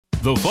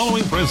The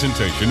following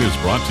presentation is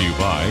brought to you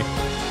by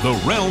The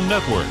Realm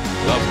Network.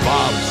 The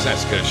Bob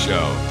Cesca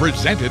Show,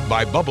 presented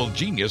by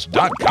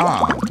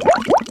BubbleGenius.com.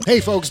 Hey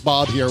folks,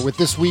 Bob here with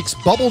this week's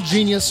Bubble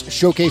Genius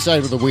Showcase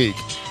Item of the Week.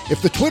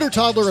 If the Twitter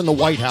toddler in the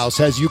White House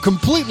has you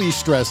completely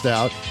stressed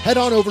out, head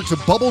on over to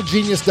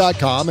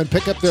BubbleGenius.com and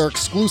pick up their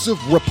exclusive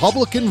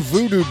Republican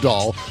voodoo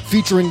doll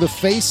featuring the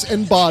face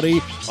and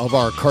body of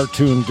our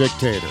cartoon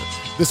dictator.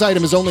 This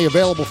item is only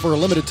available for a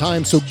limited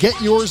time, so get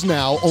yours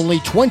now, only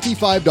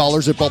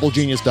 $25 at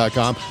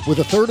BubbleGenius.com, with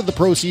a third of the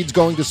proceeds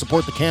going to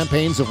support the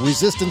campaigns of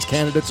resistance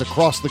candidates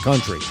across the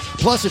country.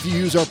 Plus, if you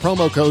use our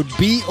promo code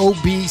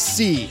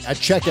BOBC at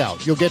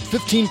checkout, you'll get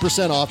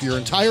 15% off your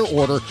entire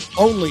order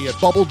only at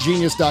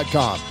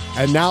BubbleGenius.com.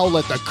 And now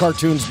let the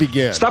cartoons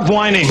begin. Stop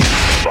whining.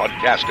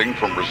 Broadcasting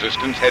from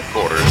Resistance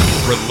Headquarters,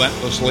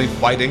 relentlessly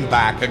fighting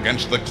back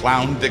against the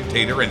clown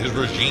dictator and his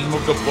regime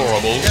of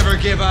deplorables. Never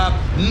give up,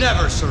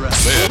 never surrender.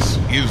 This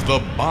is the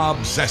Bob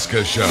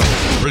Cesca Show,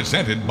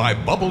 presented by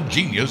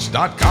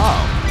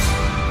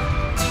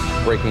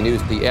BubbleGenius.com. Breaking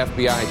news, the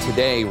FBI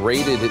today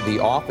raided the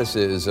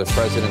offices of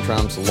President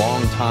Trump's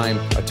longtime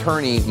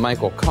attorney,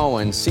 Michael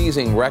Cohen,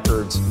 seizing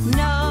records.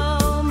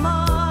 No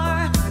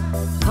more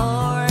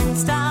porn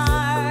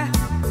star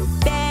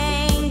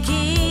banking.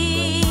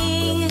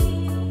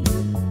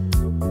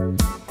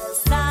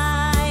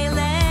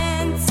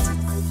 Silenced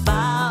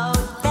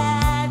about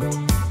that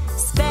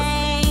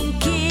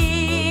spanking.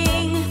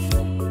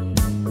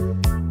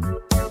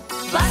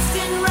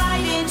 Busting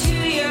right into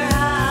your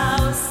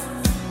house.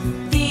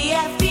 The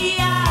FBI.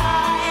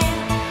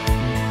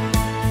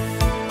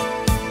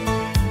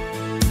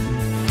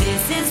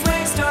 This is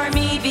where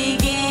Stormy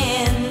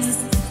begins.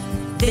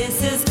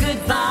 This is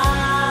goodbye.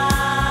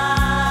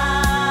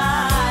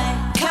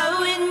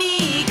 Cohen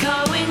me,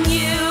 Cohen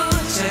you.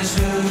 Says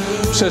who?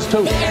 Says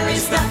who? There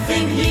is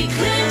nothing he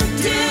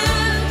could do.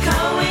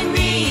 Cohen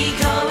me,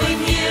 Cohen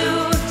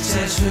you.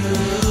 Says who?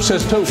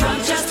 Says who?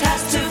 Trump just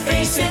has to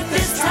face it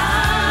this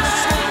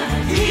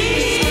time.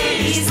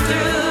 He's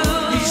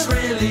through. He's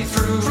really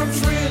through.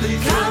 Trump's really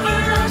through.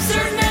 Cover-ups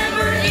are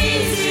never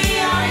easy.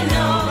 I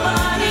know,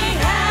 but he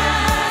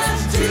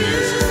has to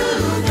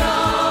go.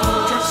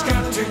 Trump's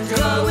got to go.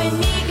 Cohen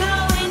me,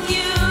 Cohen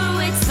you.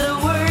 It's the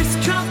worst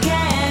Trump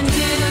can do.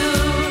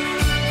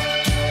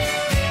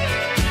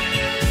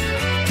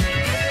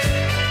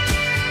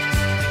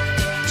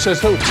 Says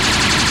who?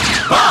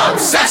 Bob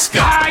Cesca!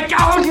 I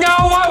don't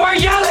know what we're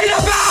yelling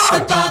about! The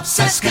Bob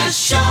Cesca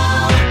Show.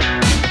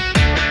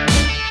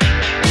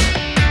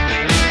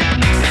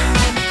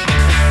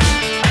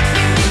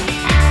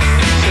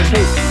 Says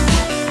who?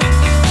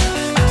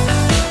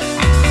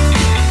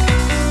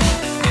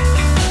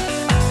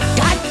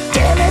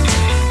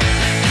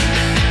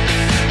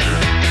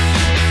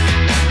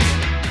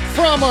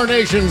 From our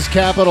nation's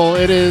capital,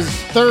 it is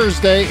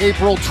Thursday,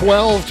 April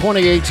 12,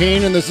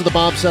 2018, and this is the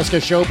Bob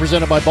Cesca Show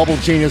presented by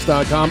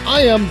BubbleGenius.com.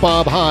 I am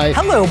Bob High.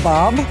 Hello,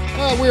 Bob.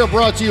 We are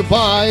brought to you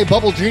by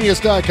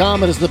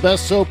BubbleGenius.com. It is the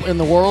best soap in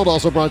the world.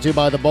 Also brought to you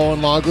by the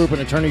Bowen Law Group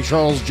and attorney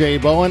Charles J.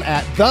 Bowen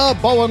at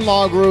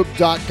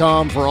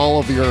thebowenlawgroup.com for all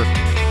of your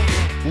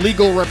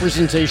legal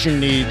representation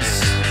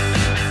needs.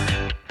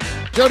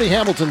 Jody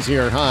Hamilton's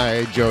here.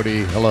 Hi,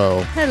 Jody.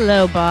 Hello.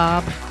 Hello,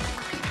 Bob.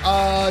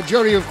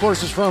 Jody, of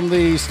course, is from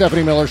the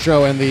Stephanie Miller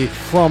Show and the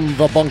From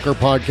the Bunker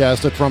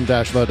podcast at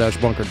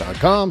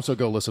from-the-bunker.com. So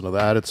go listen to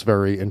that. It's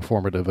very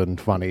informative and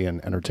funny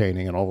and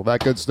entertaining and all of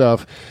that good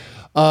stuff.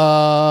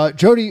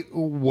 Jody,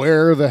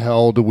 where the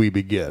hell do we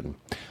begin?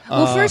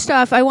 Well, first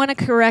off, I want to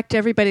correct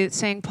everybody that's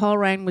saying Paul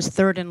Ryan was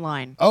third in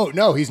line. Oh,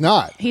 no, he's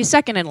not. He's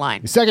second in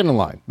line. He's second in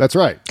line. That's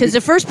right. Because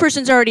the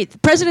president's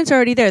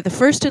already there. The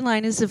first in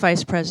line is the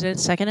vice president.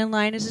 Second in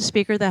line is the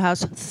Speaker of the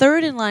House.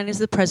 Third in line is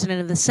the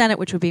president of the Senate,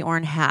 which would be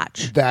Orrin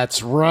Hatch.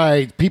 That's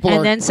right.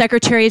 And then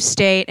Secretary of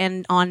State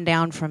and on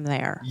down from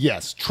there.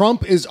 Yes,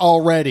 Trump is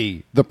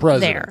already the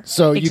president. There.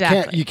 So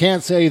Exactly. you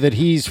can't say that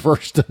he's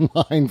first in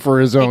line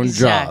for his own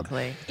job.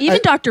 Exactly. Even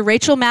Dr.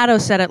 Rachel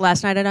Maddow said it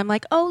last night, and I'm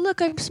like, oh,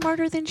 look, I'm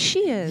smarter than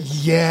she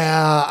is.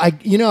 Yeah,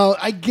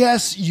 I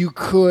guess you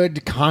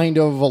could kind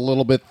of a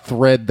little bit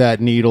thread that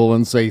needle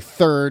and say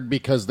third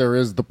because there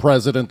is the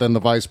president, then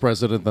the vice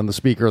president, then the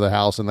Speaker of the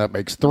House, and that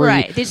makes three.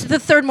 Right. This is the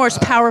third most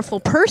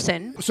powerful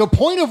person. So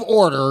point of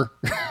order,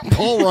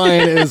 Paul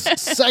Ryan is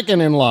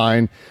second in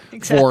line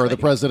for the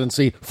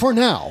presidency for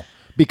now.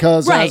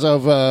 Because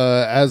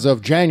as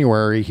of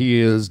January, he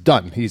is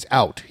done. He's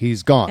out.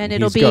 He's gone. And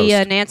it'll be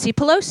Nancy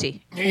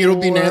Pelosi. It'll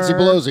be Nancy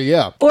Pelosi,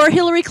 yeah. Or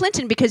Hillary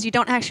Clinton, because you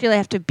don't actually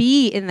have to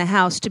be in the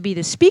House to be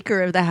the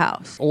Speaker of the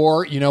House.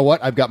 Or, you know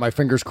what? I've got my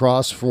fingers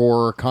crossed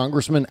for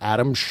Congressman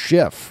Adam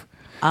Schiff.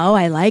 Oh,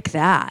 I like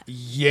that.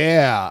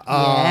 Yeah.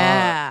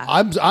 Yeah.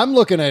 I'm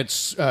looking at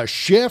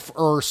Schiff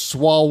or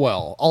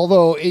Swalwell.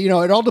 Although, you know,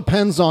 it all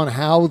depends on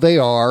how they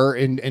are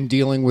in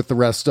dealing with the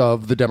rest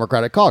of the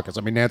Democratic caucus.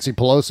 I mean, Nancy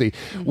Pelosi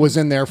was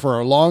in there for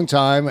a long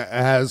time,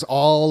 has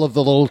all of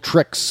the little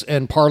tricks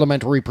and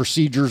parliamentary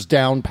procedures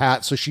down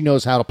pat, so she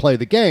knows how to play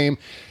the game.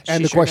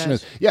 And the question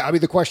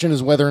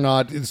is whether or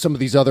not some of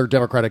these other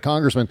Democratic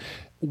congressmen,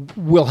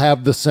 will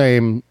have the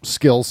same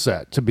skill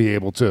set to be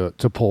able to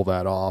pull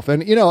that off.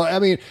 And, I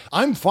mean,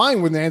 I'm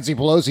fine with Nancy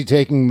Pelosi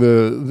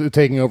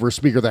taking over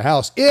Speaker of the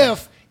House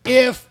if,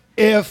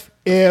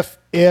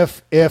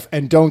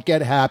 and don't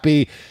get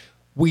happy.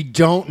 We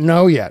don't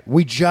know yet.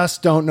 We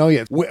just don't know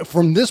yet.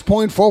 From this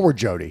point forward,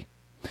 Jody,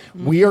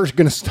 we are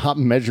going to stop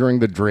measuring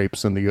the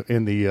drapes in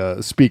the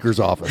speaker's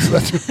office.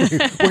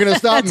 We're going to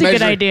stop. That's a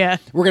good idea.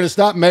 We're going to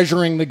stop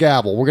measuring the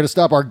gavel. We're going to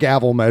stop our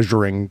gavel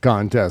measuring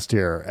contest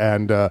here,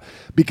 and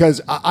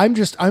because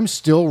I'm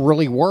still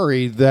really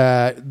worried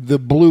that the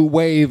blue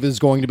wave is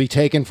going to be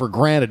taken for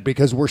granted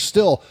because we're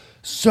still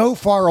so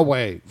far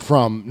away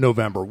from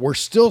November. We're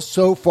still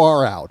so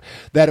far out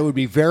that it would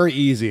be very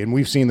easy, and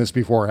we've seen this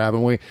before,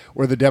 haven't we,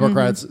 where the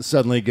Democrats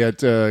suddenly get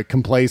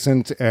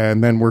complacent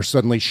and then we're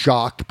suddenly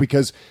shocked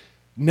because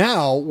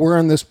now we're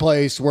in this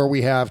place where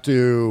we have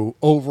to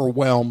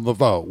overwhelm the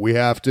vote. We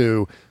have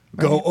to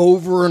go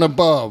over and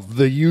above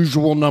the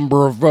usual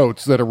number of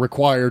votes that are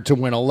required to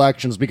win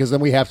elections because then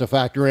we have to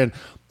factor in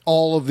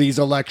all of these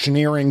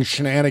electioneering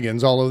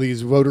shenanigans, all of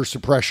these voter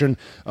suppression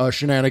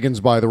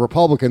shenanigans by the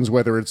Republicans,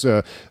 whether it's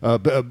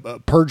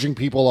purging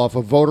people off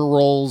of voter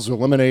rolls,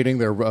 eliminating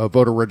their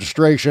voter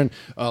registration,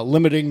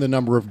 limiting the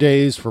number of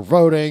days for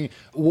voting.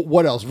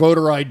 What else?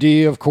 Voter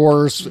ID, of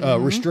course,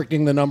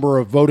 restricting the number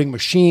of voting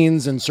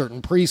machines in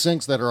certain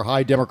precincts that are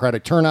high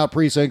Democratic turnout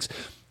precincts,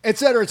 et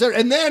cetera, et cetera.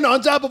 And then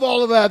on top of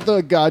all of that,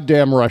 the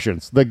goddamn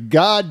Russians.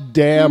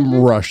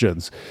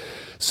 Russians.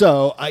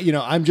 So,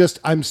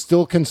 I'm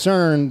still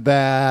concerned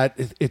that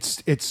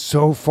it's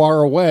so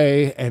far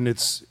away, and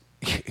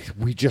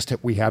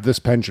we have this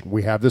penchant.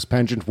 We have this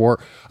penchant for,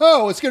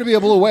 it's going to be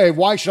a blue wave.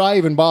 Why should I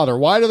even bother?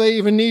 Why do they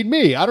even need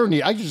me? I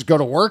can just go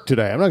to work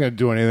today. I'm not going to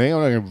do anything. I'm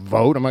not going to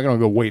vote. I'm not going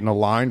to go wait in a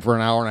line for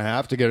an hour and a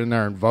half to get in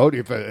there and vote.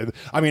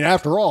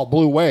 After all,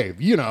 blue wave,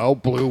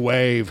 blue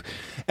wave.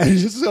 And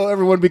just so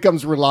everyone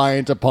becomes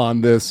reliant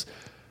upon this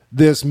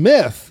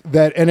myth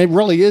and it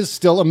really is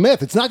still a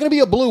myth. It's not going to be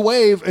a blue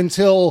wave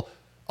until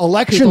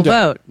election day.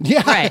 Vote.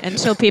 Yeah. Right.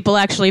 Until people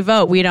actually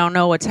vote, we don't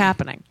know what's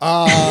happening.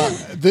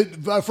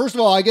 First of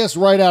all, I guess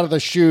right out of the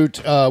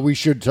chute, we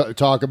should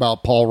talk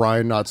about Paul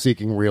Ryan not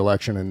seeking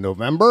re-election in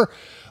November.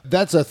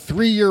 That's a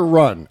 3-year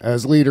run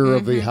as leader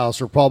of the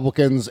House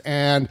Republicans.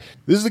 And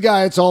this is the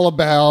guy that's all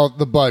about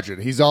the budget.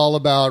 He's all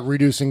about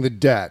reducing the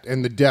debt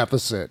and the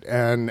deficit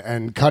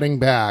and cutting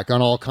back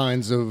on all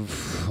kinds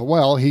of,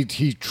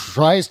 he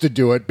tries to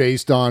do it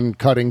based on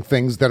cutting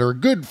things that are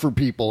good for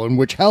people and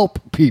which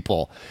help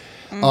people.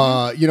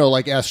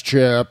 Like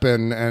S-chip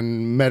and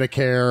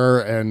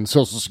Medicare and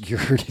Social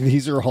Security.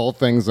 These are all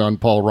things on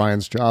Paul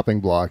Ryan's chopping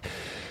block.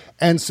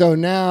 And so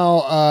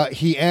now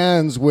he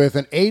ends with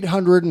an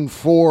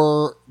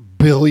 $804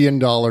 billion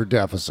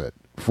deficit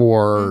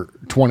for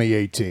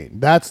 2018.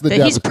 That's the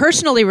that he's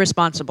personally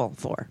responsible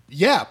for.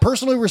 Yeah,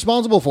 personally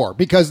responsible for.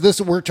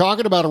 Because we're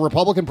talking about a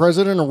Republican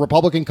president, a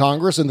Republican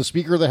Congress, and the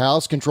Speaker of the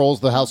House controls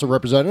the House of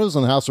Representatives,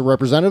 and the House of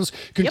Representatives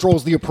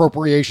controls the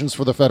appropriations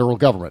for the federal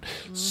government.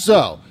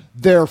 So,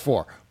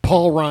 therefore,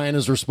 Paul Ryan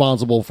is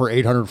responsible for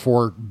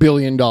 $804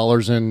 billion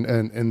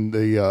in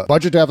the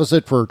budget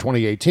deficit for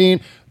 2018.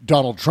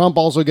 Donald Trump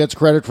also gets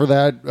credit for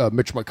that.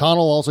 Mitch McConnell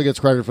also gets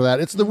credit for that.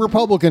 It's the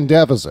Republican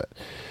deficit.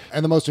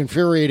 And the most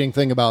infuriating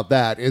thing about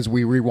that is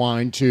we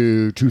rewind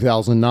to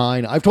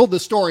 2009. I've told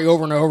this story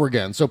over and over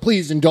again, so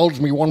please indulge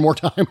me one more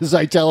time as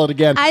I tell it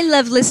again. I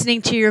love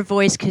listening to your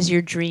voice because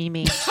you're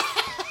dreamy.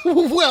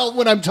 Well,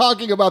 when I'm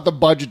talking about the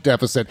budget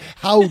deficit,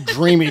 how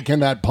dreamy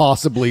can that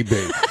possibly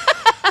be?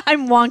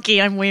 I'm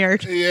wonky. I'm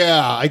weird.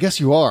 Yeah, I guess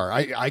you are.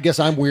 I guess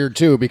I'm weird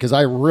too because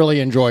I really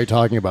enjoy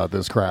talking about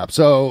this crap.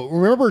 So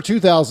remember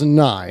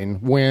 2009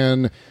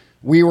 when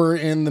we were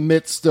in the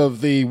midst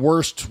of the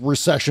worst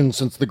recession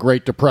since the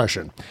Great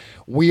Depression.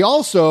 We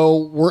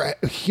also were,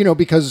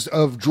 because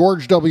of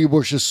George W.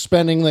 Bush's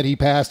spending that he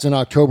passed in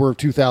October of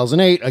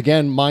 2008,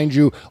 again, mind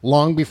you,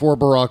 long before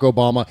Barack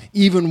Obama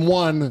even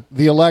won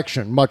the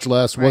election, much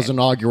less was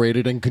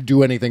inaugurated and could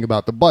do anything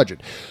about the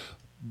budget.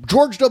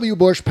 George W.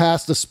 Bush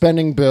passed a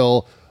spending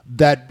bill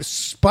that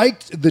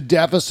spiked the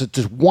deficit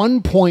to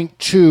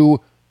 $1.2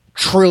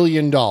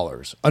 trillion.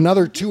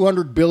 Another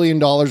 $200 billion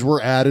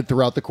were added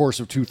throughout the course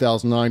of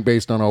 2009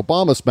 based on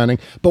Obama spending,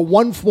 but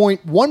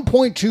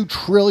 $1.2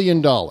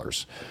 trillion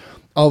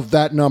of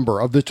that number,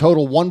 of the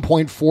total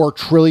 $1.4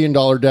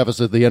 trillion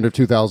deficit at the end of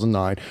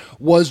 2009,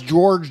 was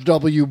George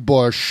W.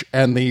 Bush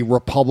and the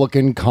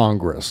Republican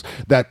Congress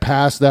that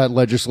passed that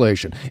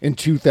legislation in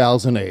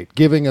 2008,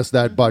 giving us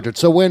that budget.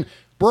 So when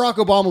Barack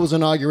Obama was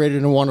inaugurated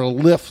and wanted to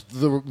lift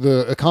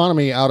the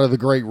economy out of the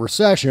Great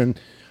Recession,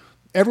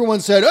 everyone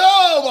said,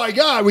 oh, my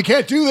God, we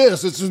can't do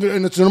this. It's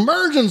an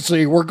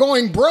emergency. We're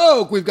going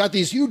broke. We've got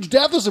these huge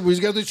deficits. We've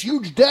got this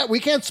huge debt. We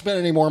can't spend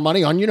any more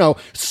money on,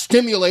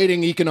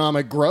 stimulating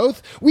economic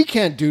growth. We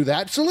can't do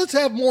that. So let's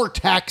have more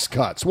tax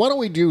cuts. Why don't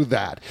we do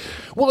that?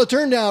 Well, it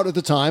turned out at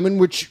the time, in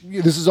which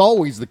this is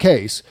always the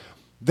case,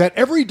 that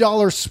every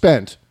dollar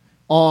spent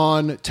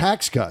on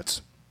tax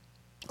cuts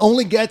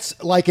only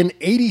gets like an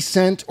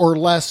 80-cent or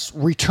less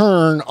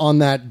return on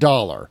that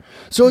dollar.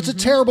 So it's a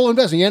terrible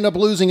investment. You end up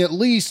losing at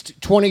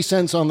least 20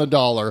 cents on the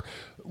dollar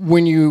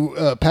when you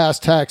pass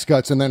tax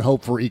cuts and then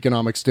hope for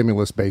economic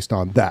stimulus based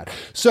on that.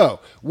 So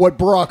what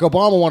Barack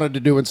Obama wanted to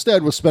do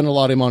instead was spend a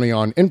lot of money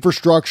on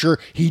infrastructure.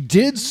 He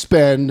did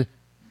spend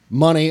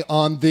money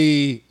on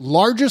the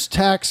largest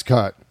tax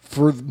cut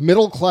for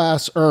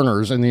middle-class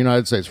earners in the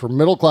United States, for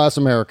middle-class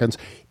Americans,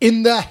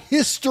 in the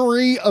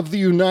history of the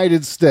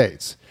United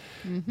States.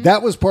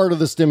 That was part of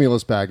the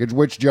stimulus package,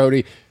 which,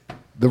 Jody,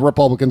 the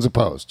Republicans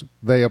opposed.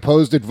 They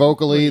opposed it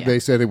vocally. They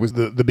said it was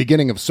the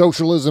beginning of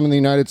socialism in the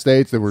United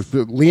States. They were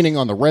leaning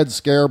on the Red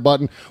Scare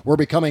button. We're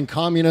becoming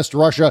communist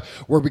Russia.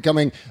 We're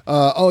becoming,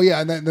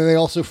 and then they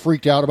also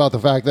freaked out about the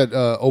fact that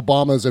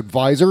Obama's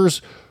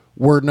advisors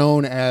were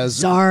known as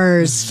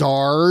Czars.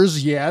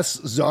 Czars, yes.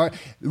 Czar.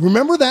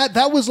 Remember that?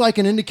 That was like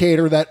an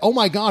indicator that, oh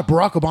my God,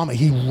 Barack Obama,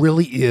 he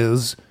really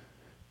is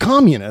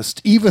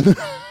communist, even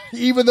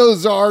though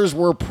Czars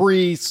were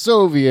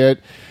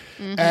pre-Soviet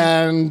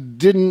and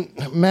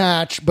didn't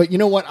match. But you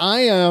know what?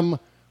 I am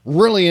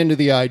really into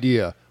the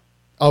idea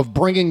of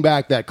bringing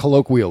back that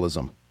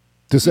colloquialism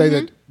to say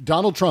that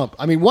Donald Trump,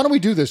 I mean, why don't we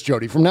do this,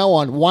 Jody? From now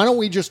on, why don't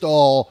we just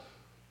all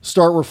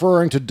start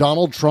referring to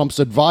Donald Trump's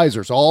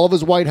advisors, all of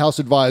his White House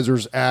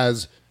advisors,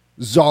 as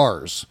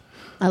czars?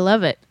 I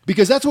love it.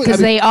 Because that's what...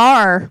 Because they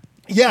are.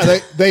 Yeah,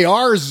 they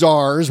are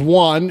czars,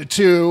 one.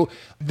 Two,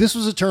 this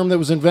was a term that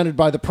was invented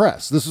by the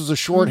press. This was a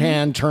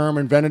shorthand term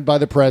invented by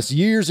the press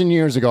years and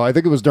years ago. I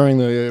think it was during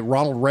the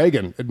Ronald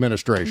Reagan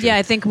administration. Yeah,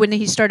 I think when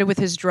he started with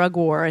his drug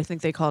war, I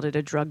think they called it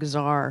a drug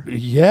czar.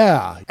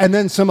 Yeah. And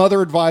then some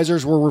other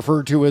advisors were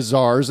referred to as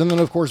czars. And then,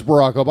 of course,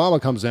 Barack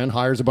Obama comes in,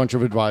 hires a bunch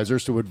of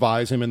advisors to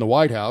advise him in the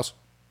White House.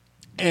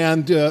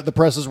 And the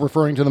press is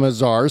referring to them as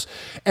czars.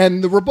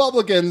 And the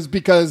Republicans,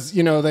 because,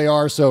 you know, they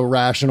are so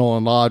rational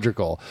and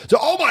logical. So,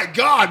 oh, my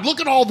God, look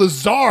at all the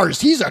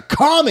czars. He's a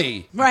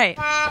commie. Right.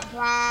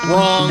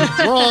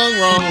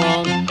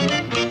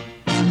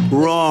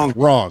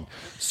 Wrong.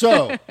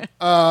 So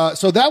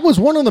that was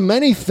one of the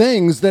many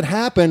things that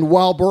happened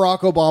while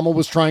Barack Obama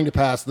was trying to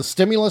pass the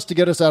stimulus to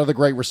get us out of the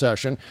Great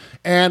Recession,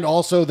 and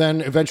also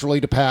then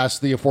eventually to pass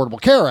the Affordable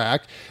Care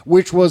Act,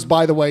 which was,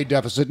 by the way,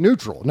 deficit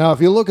neutral. Now,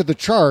 if you look at the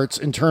charts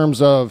in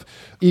terms of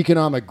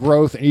economic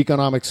growth and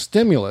economic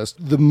stimulus,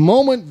 the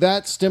moment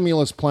that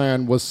stimulus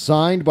plan was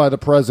signed by the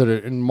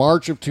president in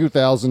March of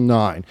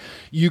 2009,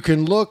 you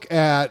can look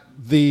at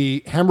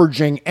the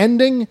hemorrhaging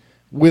ending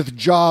with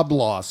job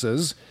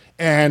losses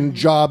and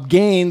job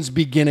gains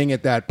beginning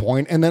at that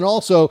point. And then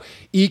also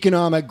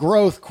economic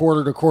growth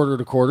quarter to quarter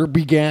to quarter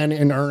began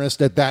in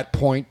earnest at that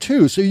point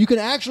too. So you can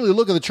actually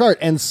look at the chart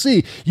and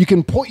see, you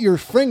can put your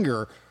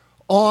finger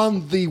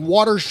on the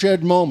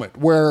watershed moment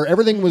where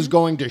everything was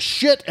going to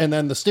shit and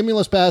then the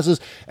stimulus passes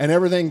and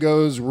everything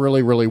goes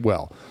really, really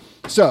well.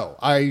 So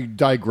I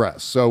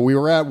digress. So we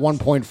were at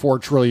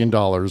 $1.4 trillion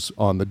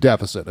on the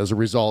deficit as a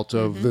result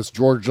of this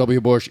George W.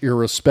 Bush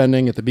era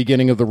spending at the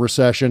beginning of the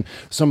recession.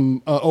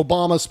 Some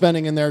Obama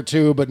spending in there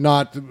too, but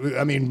not,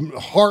 I mean,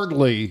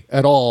 hardly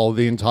at all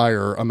the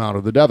entire amount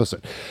of the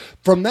deficit.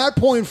 From that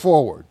point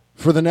forward,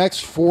 for the next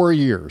 4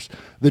 years,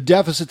 the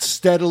deficit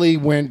steadily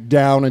went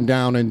down and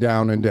down and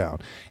down and down.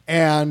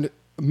 And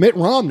Mitt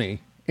Romney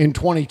in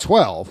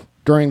 2012,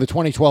 during the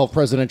 2012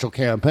 presidential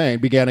campaign,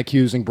 began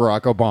accusing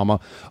Barack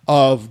Obama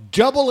of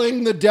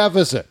doubling the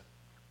deficit.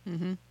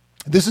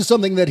 This is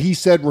something that he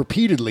said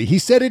repeatedly. He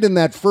said it in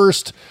that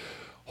first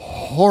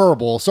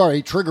horrible,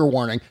 trigger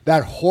warning,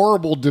 that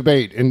horrible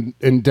debate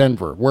in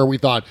Denver, where we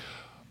thought,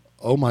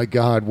 oh my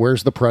God,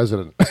 where's the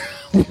president?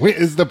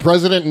 Is the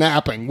president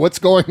napping? What's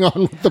going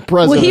on with the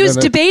president? Well, he was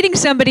debating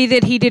somebody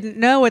that he didn't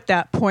know at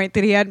that point,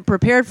 that he hadn't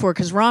prepared for,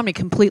 because Romney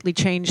completely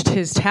changed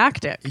his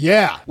tactic.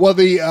 Yeah. Well,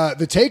 the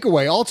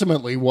takeaway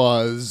ultimately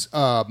was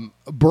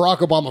Barack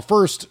Obama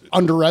first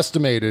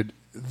underestimated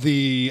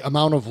the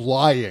amount of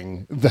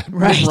lying that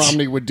Mitt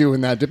Romney would do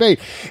in that debate.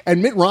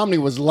 And Mitt Romney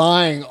was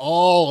lying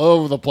all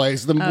over the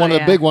place. One of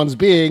the big ones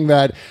being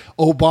that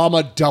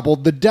Obama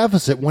doubled the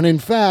deficit, when in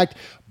fact,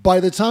 by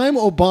the time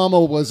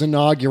Obama was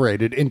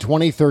inaugurated in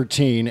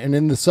 2013 and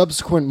in the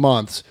subsequent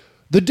months,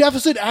 the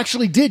deficit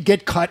actually did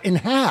get cut in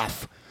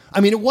half. I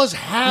mean, it was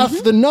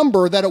half the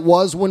number that it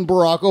was when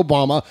Barack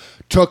Obama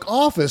took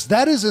office.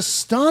 That is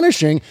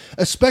astonishing,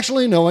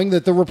 especially knowing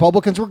that the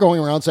Republicans were going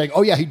around saying,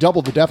 oh, yeah, he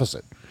doubled the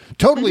deficit.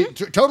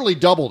 Totally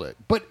doubled it.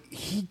 But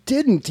he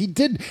didn't. He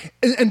did.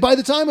 And by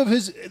the time of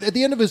at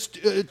the end of his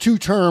 2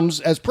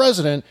 terms as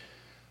president,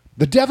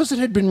 the deficit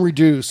had been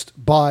reduced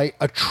by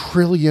 $1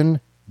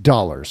 trillion.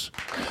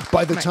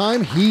 By the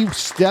time he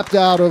stepped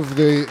out of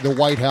the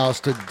White House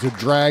to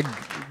drag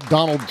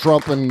Donald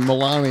Trump and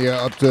Melania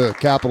up to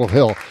Capitol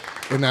Hill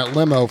in that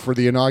limo for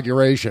the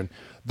inauguration,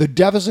 the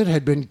deficit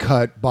had been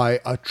cut by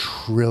 $1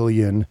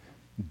 trillion.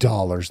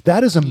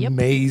 That is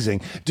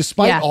amazing.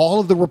 Despite all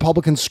of the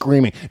Republicans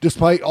screaming,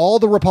 despite all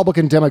the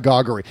Republican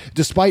demagoguery,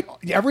 despite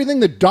everything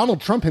that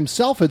Donald Trump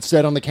himself had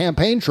said on the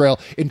campaign trail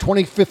in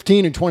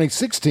 2015 and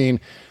 2016,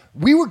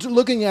 We were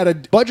looking at a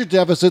budget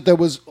deficit that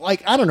was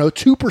like, I don't know,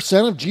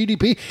 2% of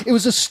GDP. It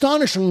was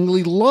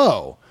astonishingly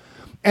low.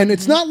 And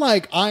it's not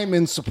like I'm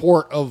in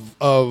support of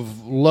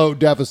low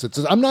deficits.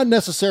 I'm not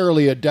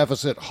necessarily a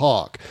deficit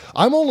hawk.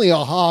 I'm only a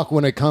hawk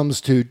when it comes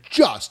to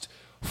just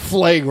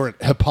flagrant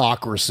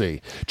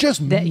hypocrisy. Just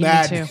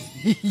mad.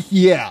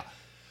 Yeah.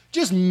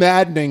 Just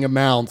maddening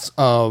amounts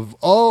of,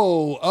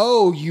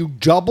 you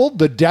doubled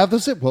the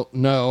deficit? Well,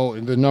 no,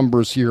 the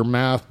numbers here,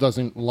 math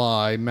doesn't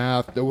lie.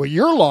 Well,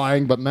 you're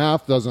lying, but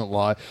math doesn't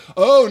lie.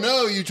 Oh,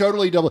 no, you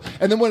totally doubled.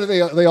 And then what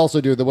they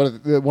also do,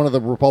 one of the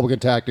Republican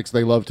tactics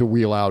they love to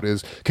wheel out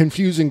is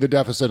confusing the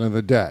deficit and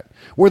the debt,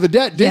 where the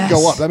debt did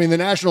go up. I mean, the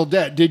national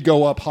debt did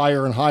go up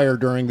higher and higher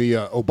during the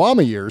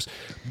Obama years,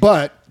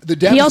 but the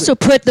deficit, he also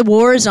put the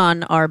wars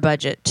on our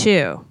budget,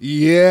 too.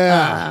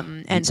 Yeah.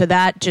 And so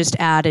that just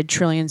added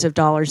trillions of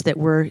dollars that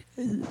were,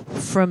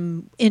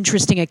 from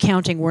interesting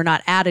accounting, were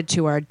not added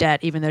to our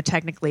debt, even though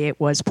technically it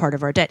was part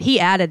of our debt. He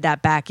added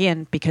that back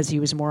in because he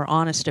was more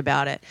honest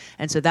about it.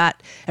 And so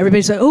that,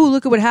 everybody's like, oh,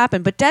 look at what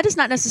happened. But debt is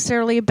not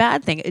necessarily a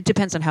bad thing. It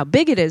depends on how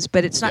big it is,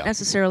 but it's not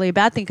necessarily a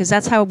bad thing because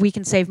that's how we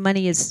can save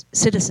money as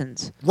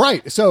citizens.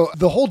 Right. So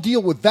the whole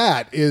deal with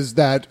that is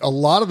that a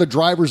lot of the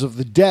drivers of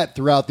the debt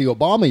throughout the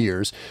Obama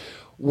years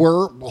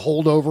were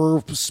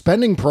holdover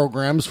spending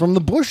programs from the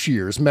Bush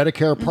years.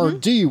 Medicare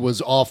Part D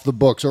was off the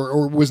books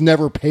or was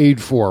never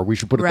paid for. We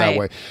should put it that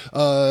way.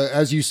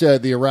 As you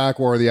said, the Iraq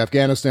War, the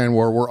Afghanistan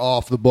War were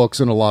off the books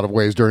in a lot of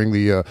ways during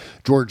the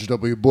George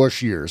W.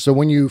 Bush years. So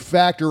when you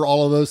factor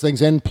all of those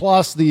things in,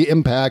 plus the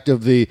impact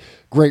of the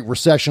Great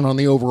Recession on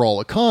the overall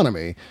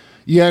economy,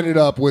 you ended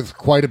up with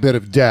quite a bit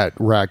of debt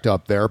racked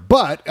up there.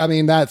 But, I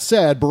mean, that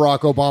said, Barack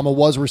Obama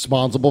was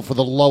responsible for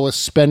the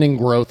lowest spending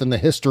growth in the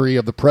history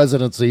of the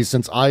presidency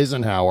since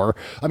Eisenhower.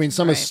 I mean,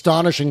 some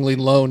astonishingly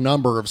low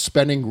number of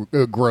spending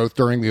growth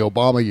during the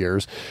Obama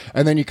years.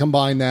 And then you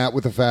combine that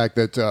with the fact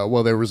that,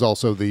 there was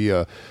also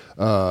the...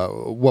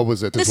 what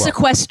was it? The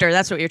sequester.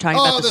 That's what you're talking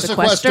about. The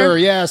sequester.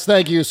 Yes,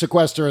 thank you.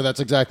 Sequester.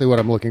 That's exactly what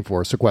I'm looking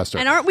for. Sequester.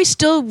 And aren't we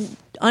still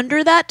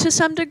under that to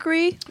some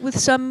degree with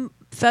some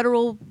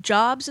federal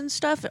jobs and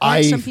stuff?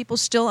 Aren't some people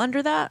still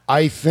under that?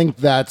 I think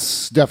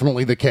that's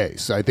definitely the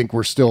case. I think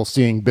we're still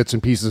seeing bits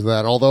and pieces of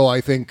that, although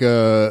I think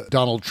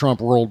Donald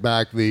Trump rolled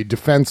back the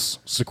defense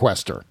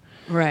sequester.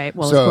 Right.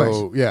 Well, so, of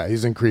course. Yeah,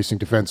 he's increasing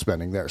defense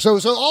spending there. So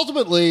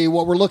ultimately,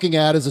 what we're looking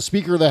at is a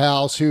Speaker of the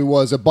House who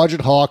was a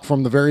budget hawk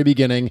from the very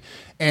beginning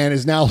and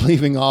is now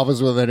leaving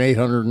office with an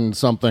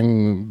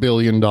 $800-something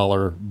billion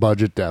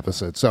budget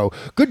deficit. So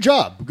good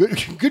job. Good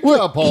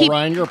job, Paul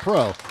Ryan. You're a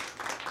pro.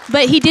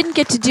 But he didn't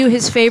get to do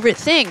his favorite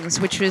things,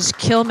 which was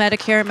kill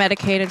Medicare,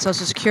 Medicaid, and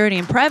Social Security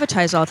and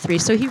privatize all three.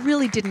 So he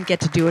really didn't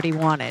get to do what he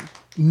wanted.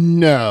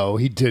 No,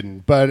 he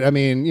didn't. But, I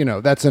mean,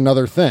 that's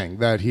another thing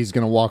that he's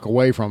going to walk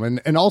away from.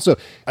 And also,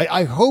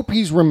 I hope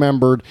he's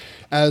remembered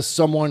as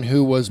someone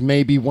who was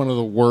maybe one of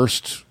the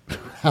worst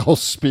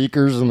House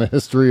speakers in the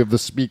history of the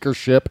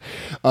speakership.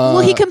 Well,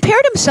 he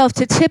compared himself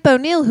to Tip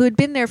O'Neill, who had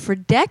been there for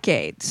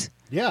decades.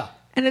 Yeah.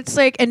 And it's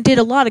like, and did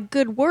a lot of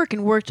good work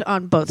and worked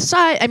on both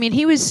sides. I mean,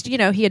 he was, he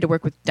had to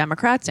work with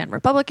Democrats and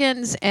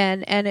Republicans,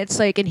 and it's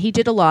like, and he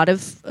did a lot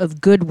of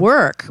good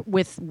work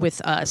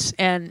with us.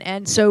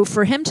 And so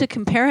for him to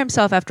compare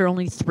himself after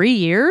only 3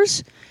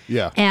 years,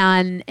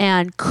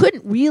 and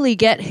couldn't really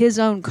get his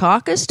own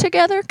caucus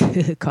together,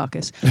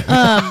 caucus.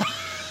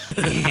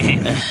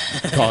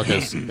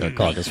 Caucus,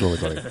 really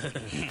funny.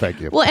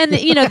 Thank you. Well, and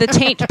the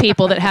taint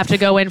people that have to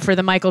go in for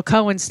the Michael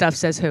Cohen stuff,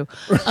 says who?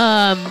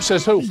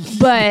 Says who?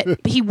 But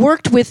he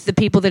worked with the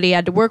people that he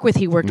had to work with.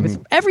 He worked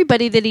with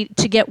everybody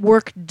to get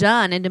work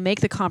done and to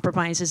make the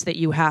compromises that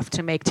you have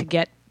to make to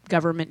get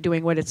government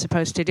doing what it's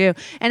supposed to do.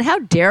 And how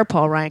dare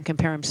Paul Ryan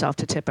compare himself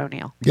to Tip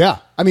O'Neill? Yeah.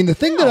 I mean, the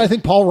thing that I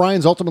think Paul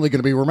Ryan's ultimately going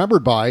to be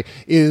remembered by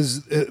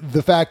is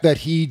the fact that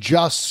he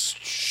just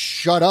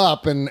shut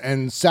up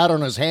and sat on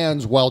his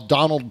hands while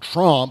Donald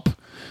Trump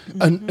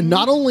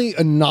not only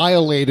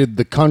annihilated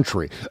the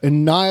country,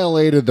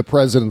 annihilated the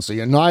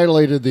presidency,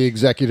 annihilated the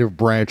executive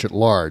branch at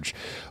large,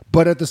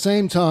 but at the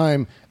same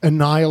time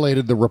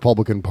annihilated the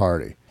Republican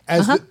Party.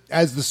 As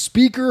the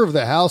Speaker of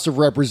the House of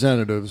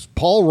Representatives,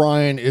 Paul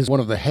Ryan is one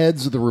of the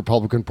heads of the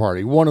Republican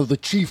Party, one of the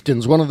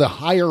chieftains, one of the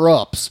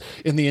higher-ups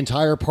in the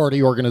entire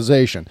party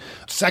organization.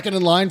 Second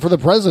in line for the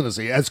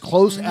presidency, as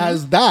close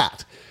as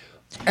that.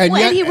 And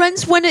he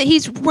runs one of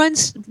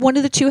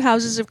the two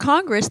houses of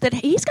Congress that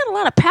he's got a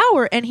lot of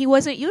power, and he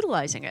wasn't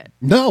utilizing it.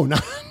 No,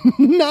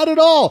 not at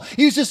all.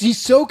 He's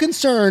so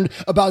concerned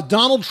about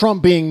Donald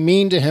Trump being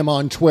mean to him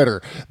on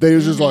Twitter that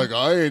he's just like,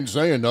 I ain't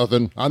saying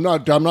nothing. I'm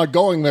not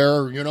going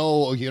there. We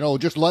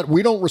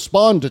don't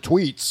respond to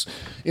tweets.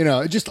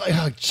 Just like,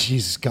 oh,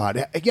 Jesus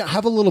God,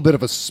 have a little bit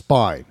of a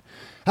spine.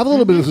 Have a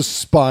little bit of a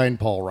spine,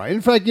 Paul Ryan.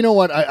 In fact, you know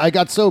what? I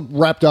got so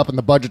wrapped up in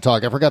the budget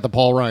talk, I forgot the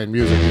Paul Ryan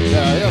music.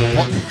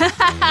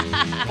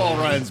 Paul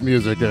Ryan's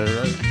music.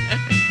 Right?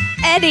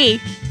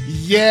 Eddie.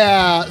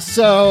 Yeah,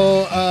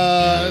 so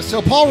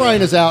Paul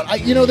Ryan is out.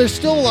 There's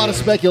still a lot of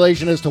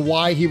speculation as to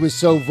why he was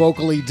so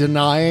vocally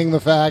denying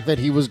the fact that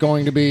he was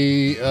going to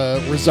be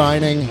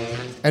resigning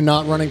and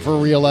not running for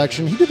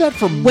re-election. He did that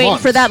for months. Waiting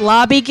for that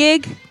lobby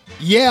gig?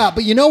 Yeah,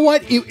 but you know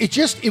what? It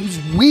was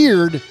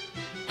weird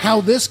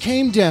how this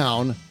came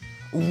down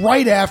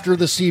right after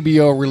the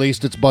CBO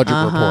released its budget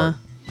report.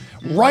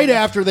 Right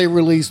after they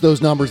released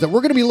those numbers that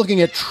we're going to be looking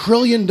at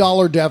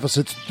trillion-dollar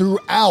deficits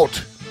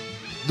throughout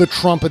the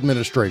Trump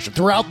administration,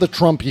 throughout the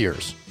Trump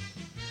years,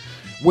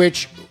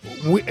 which,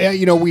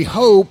 we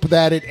hope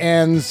that it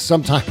ends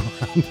sometime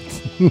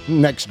around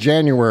next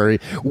January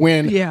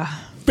when,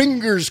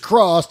 fingers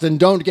crossed and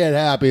don't get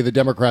happy, the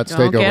Democrats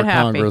take over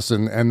Congress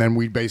and then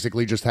we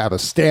basically just have a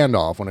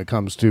standoff when it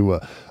comes to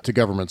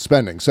government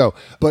spending. So,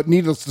 but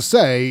needless to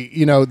say,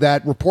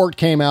 that report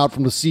came out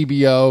from the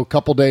CBO a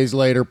couple days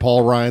later.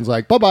 Paul Ryan's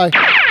like, bye-bye.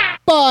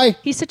 Bye.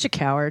 He's such a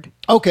coward.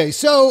 Okay,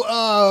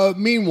 so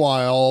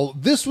meanwhile,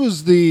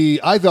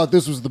 I thought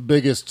this was the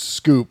biggest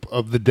scoop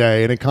of the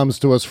day, and it comes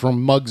to us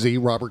from Muggsy,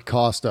 Robert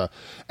Costa.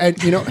 And,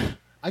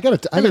 I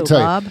got to tell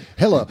Bob. you.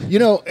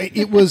 Hello.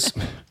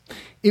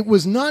 It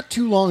was not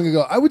too long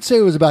ago. I would say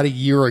it was about a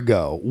year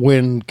ago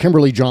when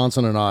Kimberly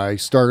Johnson and I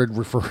started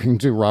referring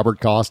to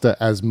Robert Costa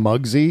as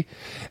Muggsy.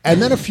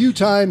 And then a few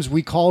times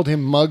we called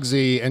him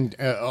Muggsy and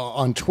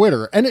on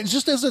Twitter. And it's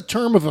just as a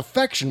term of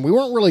affection. We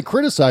weren't really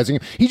criticizing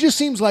him. He just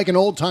seems like an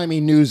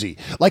old-timey newsie.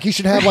 Like he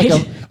should have like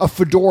a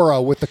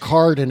fedora with the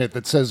card in it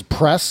that says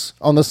press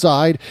on the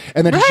side.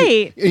 And then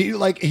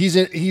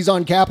he's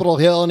on Capitol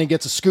Hill and he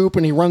gets a scoop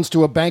and he runs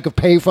to a bank of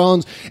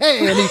payphones.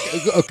 Hey, and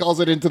he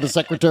calls it into the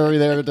secretary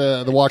there at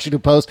the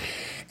Washington Post,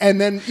 and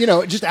then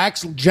it just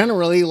acts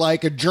generally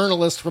like a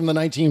journalist from the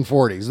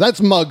 1940s. That's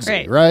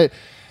Muggsy, right?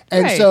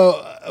 And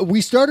so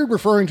we started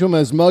referring to him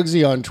as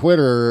Muggsy on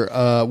Twitter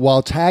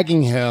while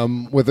tagging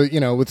him with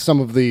with some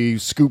of the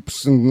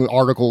scoops and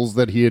articles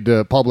that he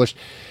had published.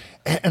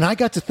 And I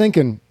got to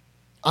thinking,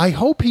 I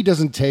hope he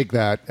doesn't take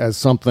that as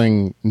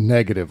something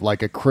negative,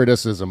 like a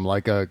criticism,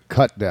 like a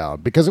cut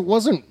down, because it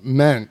wasn't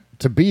meant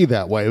to be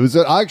that way. It was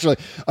actually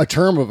a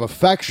term of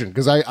affection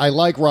because I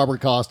like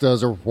Robert Costa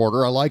as a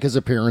reporter. I like his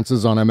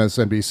appearances on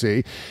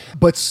MSNBC.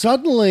 But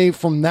suddenly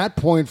from that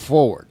point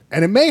forward,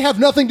 and it may have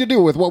nothing to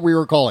do with what we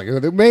were calling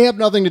it. It may have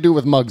nothing to do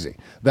with Muggsy,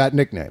 that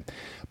nickname.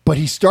 But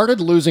he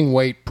started losing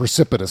weight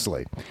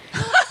precipitously.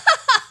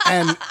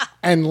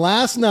 And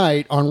last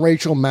night on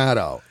Rachel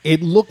Maddow,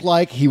 it looked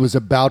like he was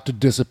about to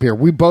disappear.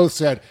 We both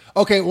said,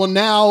 okay, well,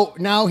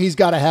 now he's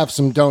got to have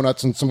some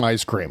donuts and some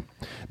ice cream.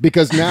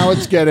 Because now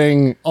he's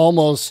getting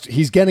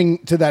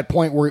to that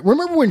point where,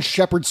 remember when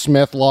Shepard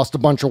Smith lost a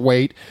bunch of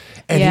weight?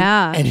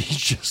 And he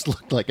just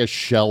looked like a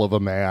shell of a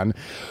man.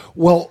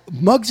 Well,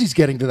 Muggsy's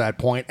getting to that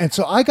point. And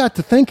so I got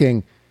to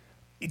thinking,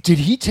 did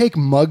he take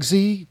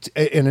Muggsy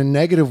in a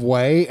negative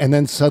way and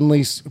then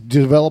suddenly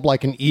develop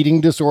like an eating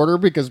disorder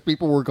because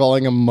people were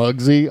calling him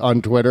Muggsy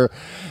on Twitter?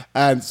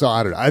 And so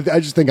I don't know. I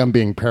just think I'm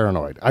being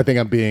paranoid. I think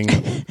I'm being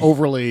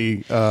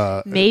overly...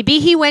 Maybe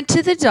he went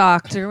to the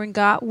doctor and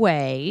got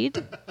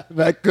weighed.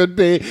 That could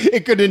be.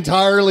 It could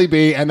entirely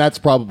be, and that's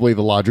probably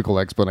the logical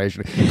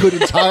explanation. It could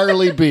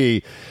entirely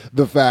be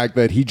the fact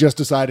that he just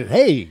decided,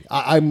 hey,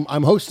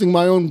 I'm hosting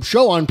my own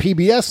show on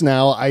PBS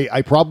now.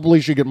 I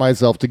probably should get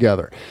myself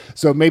together.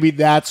 So maybe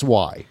that's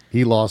why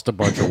he lost a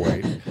bunch of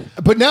weight.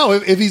 But now,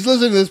 if he's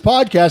listening to this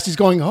podcast, he's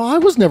going, oh, I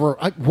was never...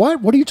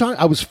 What are you talking...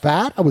 I was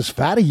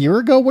fat a year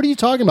ago? What are you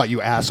talking about,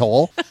 you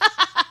asshole?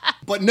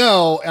 But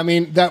no, I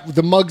mean, the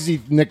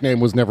Muggsy nickname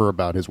was never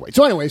about his weight.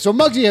 So anyway,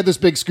 Muggsy had this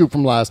big scoop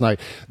from last night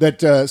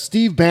that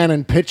Steve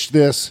Bannon pitched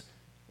this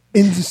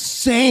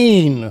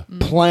insane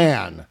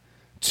plan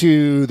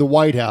to the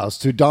White House,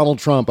 to Donald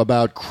Trump,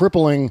 about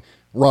crippling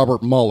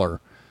Robert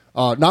Mueller.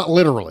 Not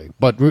literally,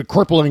 but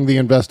crippling the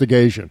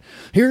investigation.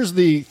 Here's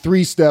the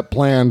 3-step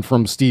plan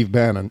from Steve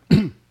Bannon.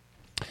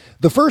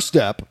 The first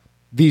step,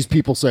 these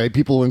people say,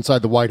 people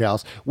inside the White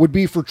House, would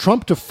be for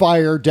Trump to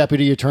fire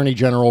Deputy Attorney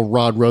General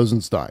Rod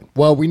Rosenstein.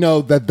 Well, we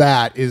know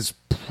that is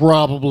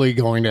probably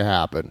going to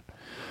happen.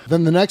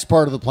 Then the next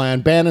part of the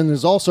plan, Bannon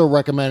is also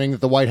recommending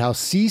that the White House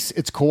cease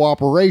its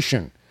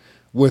cooperation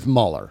with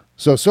Mueller.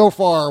 So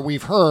far,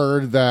 we've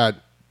heard that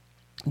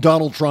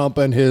Donald Trump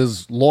and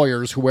his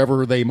lawyers,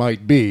 whoever they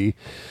might be,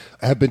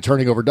 have been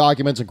turning over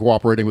documents and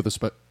cooperating with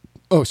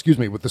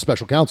the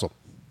special counsel.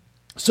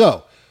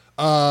 So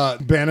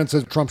Bannon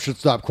says Trump should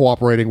stop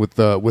cooperating with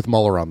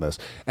Mueller on this.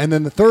 And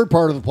then the third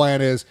part of the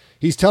plan is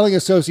he's telling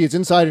associates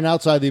inside and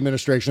outside the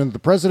administration that the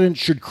president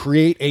should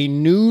create a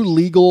new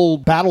legal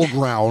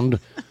battleground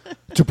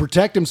to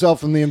protect himself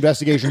from the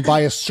investigation by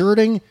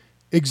asserting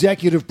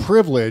executive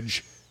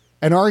privilege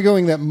and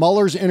arguing that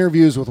Mueller's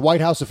interviews with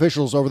White House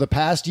officials over the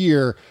past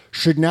year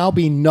should now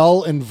be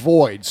null and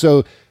void.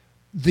 So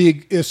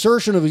the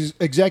assertion of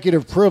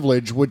executive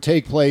privilege would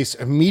take place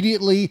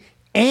immediately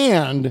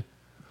and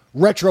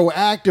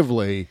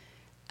retroactively.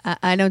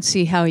 I don't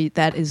see how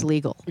that is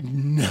legal.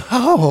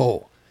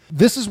 No.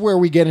 This is where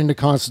we get into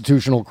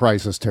constitutional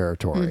crisis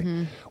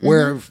territory,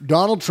 where if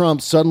Donald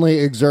Trump suddenly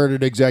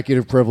exerted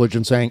executive privilege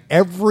and saying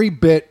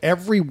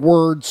every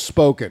word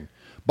spoken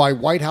by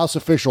White House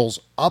officials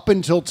up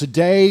until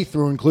today,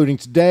 through including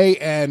today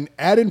and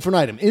ad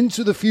infinitum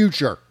into the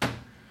future,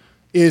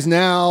 is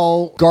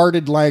now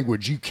guarded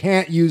language. You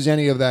can't use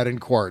any of that in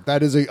court.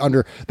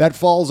 That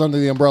falls under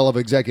the umbrella of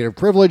executive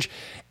privilege.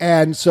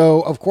 And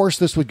so, of course,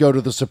 this would go to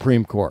the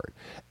Supreme Court.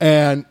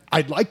 And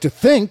I'd like to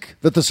think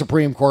that the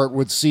Supreme Court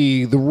would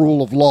see the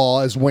rule of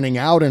law as winning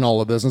out in all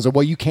of this and say,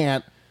 well, you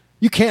can't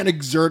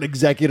exert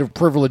executive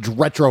privilege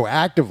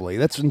retroactively.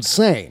 That's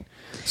insane.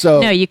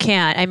 So no, you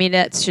can't. I mean,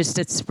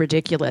 it's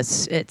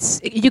ridiculous.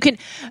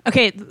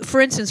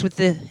 For instance, with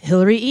the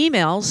Hillary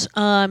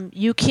emails,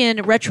 you can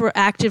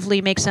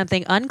retroactively make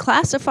something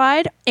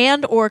unclassified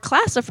and or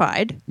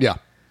classified. Yeah.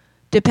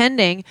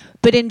 Depending,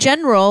 but in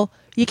general,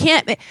 you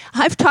can't.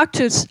 I've talked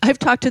to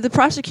the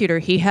prosecutor.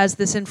 He has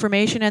this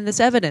information and this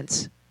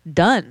evidence.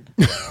 Done.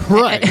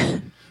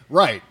 Right.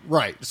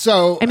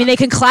 So I mean, they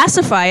can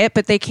classify it,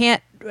 but they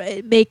can't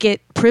make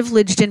it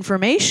privileged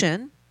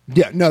information.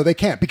 Yeah, no, they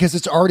can't because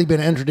it's already been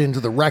entered into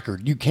the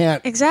record. You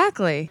can't.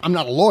 Exactly. I'm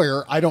not a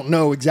lawyer. I don't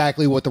know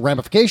exactly what the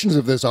ramifications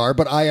of this are,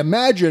 but I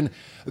imagine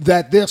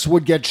that this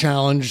would get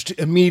challenged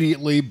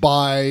immediately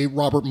by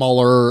Robert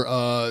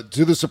Mueller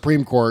to the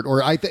Supreme Court,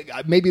 or I think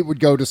maybe it would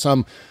go to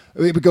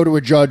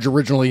a judge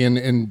originally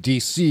in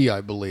D.C.,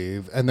 I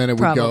believe, and then it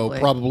would go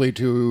probably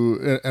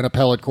to an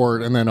appellate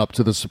court and then up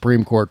to the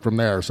Supreme Court from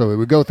there. So it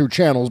would go through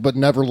channels, but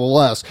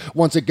nevertheless,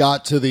 once it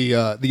got to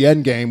the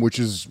end game, which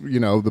is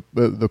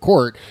the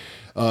court,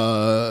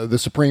 the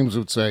Supremes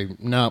would say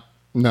no,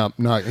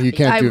 you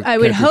can't. I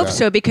would hope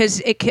so because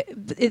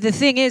the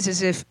thing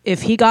is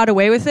if he got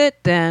away with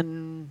it,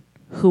 then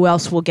who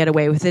else will get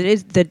away with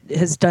it? That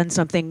has done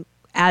something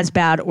as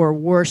bad or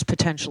worse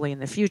potentially in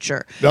the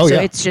future.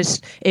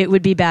 It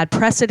would be bad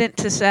precedent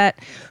to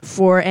set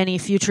for any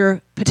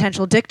future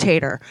potential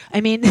dictator.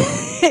 I mean,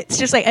 it's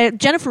just like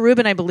Jennifer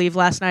Rubin, I believe,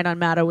 last night on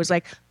Maddow was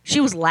like,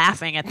 she was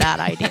laughing at that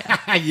idea.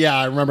 Yeah,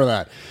 I remember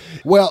that.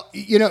 Well,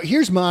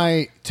 here's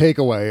my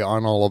takeaway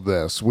on all of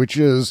this, which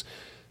is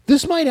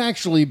this might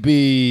actually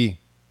be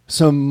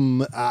some,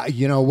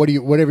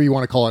 whatever you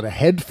want to call it, a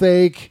head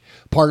fake,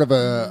 part of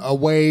a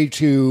way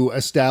to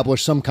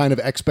establish some kind of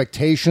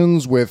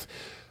expectations with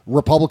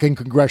Republican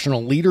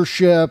congressional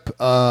leadership.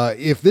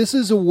 If this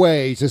is a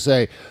way to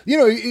say,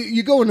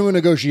 you go into a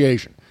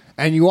negotiation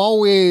and you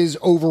always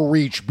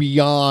overreach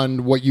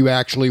beyond what you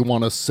actually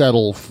want to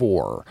settle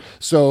for.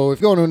 So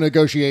if you go into a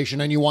negotiation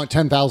and you want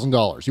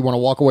 $10,000, you want to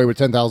walk away with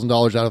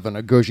 $10,000 out of a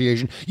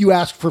negotiation, you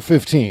ask for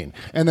 15,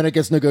 and then it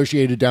gets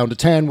negotiated down to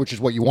 10, which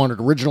is what you wanted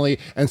originally,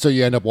 and so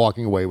you end up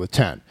walking away with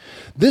 10.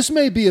 This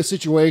may be a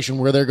situation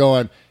where they're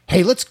going,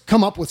 hey, let's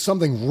come up with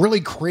something really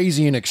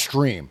crazy and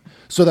extreme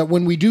so that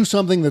when we do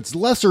something that's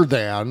lesser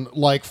than,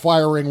 like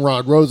firing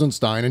Rod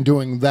Rosenstein and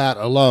doing that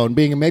alone,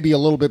 being maybe a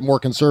little bit more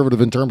conservative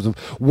in terms of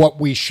what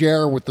we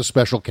share with the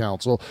special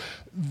counsel,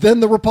 then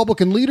the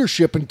Republican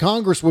leadership in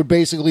Congress would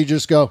basically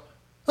just go,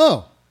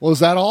 oh, well, is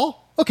that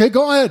all? Okay,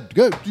 go ahead.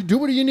 Go do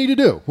what you need to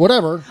do.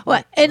 Whatever.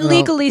 Well, and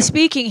legally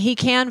speaking, he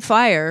can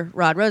fire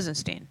Rod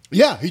Rosenstein.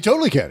 Yeah, he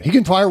totally can. He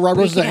can fire Rod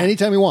Rosenstein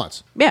anytime he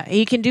wants. Yeah,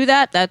 he can do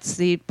that.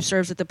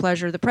 Serves at the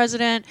pleasure of the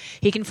president.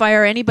 He can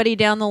fire anybody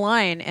down the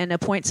line and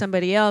appoint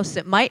somebody else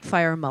that might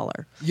fire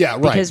Mueller. Yeah,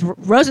 right. Because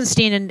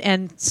Rosenstein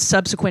and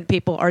subsequent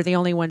people are the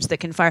only ones that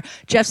can fire.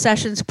 Jeff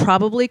Sessions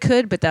probably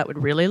could, but that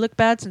would really look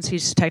bad since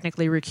he's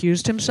technically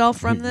recused himself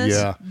from this.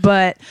 Yeah.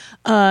 But,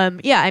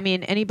 I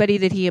mean, anybody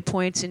that he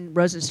appoints in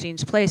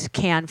Rosenstein's place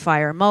can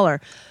fire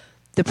Mueller.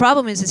 The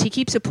problem is he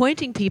keeps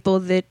appointing people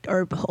that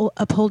are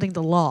upholding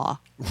the law.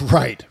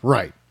 Right.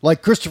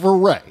 Like Christopher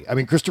Wray. I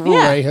mean, Christopher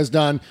Wray has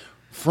done,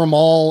 from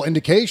all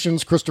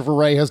indications, Christopher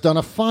Wray has done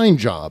a fine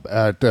job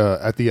at the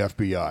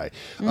FBI.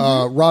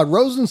 Mm-hmm. Rod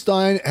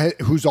Rosenstein,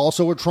 who's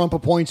also a Trump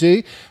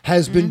appointee,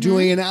 has been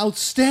doing an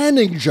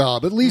outstanding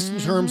job, at least in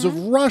terms of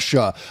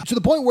Russia, to the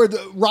point where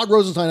Rod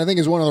Rosenstein, I think,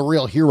 is one of the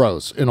real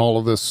heroes in all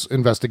of this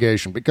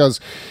investigation because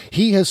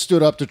he has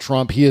stood up to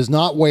Trump. He has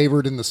not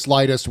wavered in the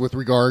slightest with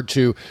regard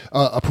to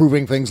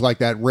approving things like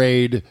that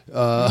raid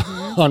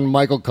on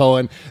Michael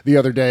Cohen the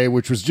other day,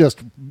 which was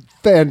just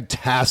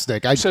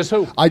fantastic. Says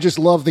who? I just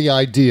love the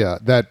idea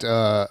that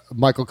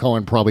Michael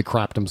Cohen probably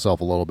crapped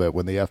himself a little bit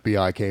when the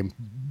FBI came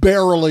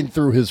barreling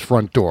through his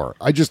front door.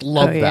 I just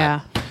love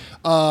that.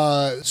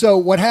 Yeah. So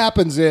what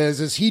happens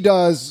is he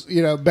does,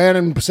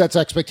 Bannon sets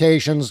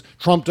expectations,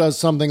 Trump does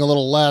something a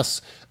little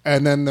less,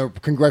 and then the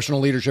congressional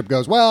leadership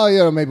goes,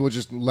 well, maybe we'll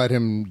just let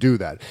him do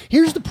that.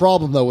 Here's the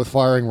problem, though, with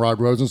firing Rod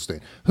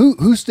Rosenstein.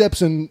 Who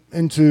steps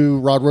into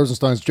Rod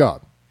Rosenstein's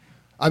job?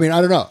 I mean,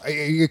 I don't know.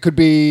 It could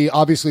be,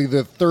 obviously,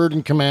 the third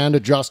in command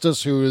of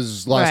Justice,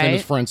 whose last name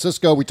is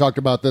Francisco. We talked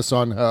about this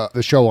on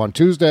the show on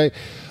Tuesday.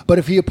 But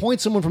if he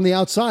appoints someone from the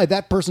outside,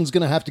 that person's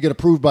going to have to get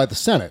approved by the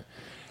Senate.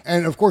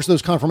 And of course,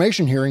 those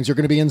confirmation hearings are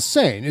going to be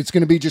insane. It's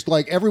going to be just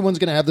like everyone's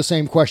going to have the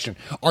same question.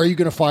 Are you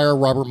going to fire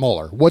Robert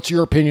Mueller? What's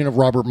your opinion of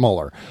Robert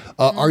Mueller?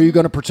 Are you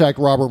going to protect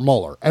Robert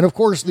Mueller? And of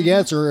course, the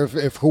answer,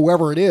 if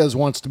whoever it is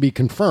wants to be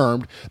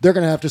confirmed, they're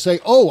going to have to say,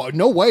 oh,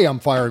 no way I'm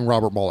firing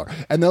Robert Mueller.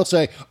 And they'll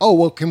say, oh,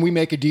 well, can we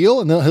make a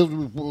deal? And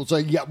he'll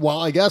say, yeah, well,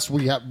 I guess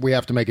we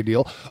have to make a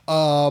deal.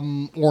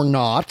 Or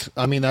not.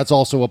 I mean, that's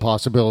also a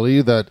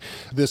possibility that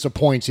this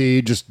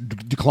appointee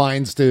just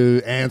declines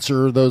to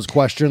answer those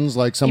questions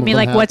like some You of mean them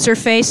like have. what's her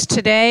face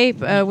today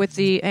with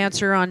the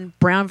answer on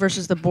Brown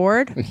versus the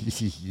board?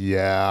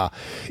 Yeah,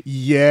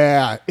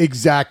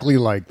 exactly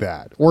like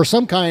that. Or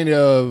some kind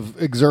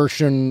of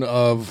exertion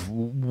of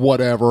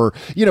whatever.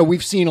 You know,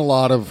 we've seen a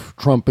lot of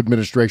Trump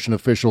administration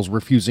officials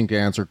refusing to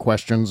answer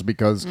questions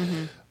because...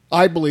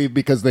 I believe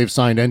because they've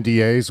signed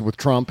NDAs with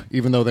Trump,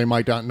 even though they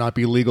might not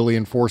be legally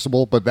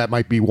enforceable, but that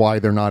might be why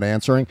they're not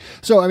answering.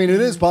 So, I mean,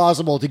 it is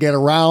possible to get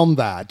around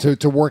that,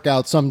 to work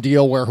out some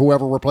deal where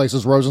whoever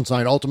replaces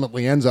Rosenstein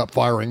ultimately ends up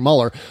firing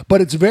Mueller,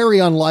 but it's very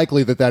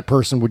unlikely that that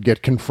person would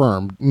get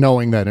confirmed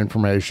knowing that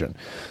information.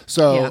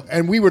 So,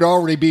 and we would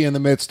already be in the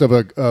midst of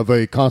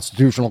a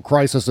constitutional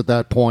crisis at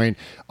that point.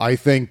 I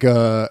think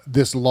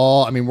this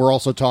law, I mean, we're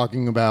also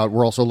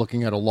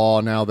looking at a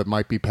law now that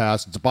might be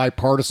passed. It's a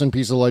bipartisan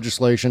piece of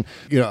legislation.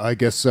 You know, I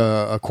guess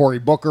Cory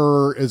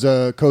Booker is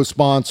a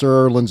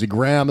co-sponsor, Lindsey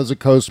Graham is a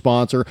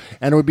co-sponsor,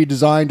 and it would be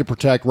designed to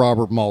protect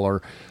Robert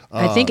Mueller.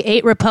 I think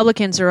 8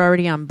 Republicans are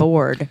already on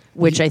board,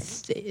 which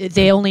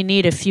they only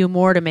need a few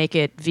more to make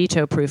it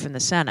veto-proof in the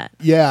Senate.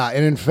 Yeah,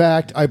 and in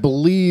fact, I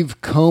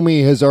believe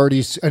Comey has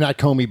already, not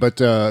Comey, but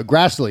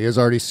Grassley has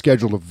already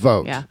scheduled a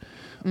vote. Yeah.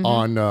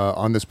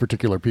 On this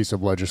particular piece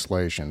of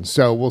legislation.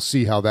 So we'll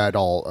see how that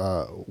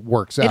all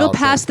works out. It'll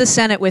pass the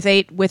Senate with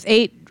eight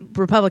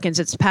Republicans.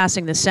 It's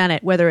passing the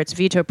Senate. Whether it's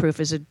veto proof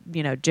is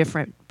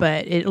different,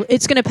 but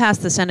it's going to pass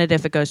the Senate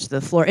if it goes to the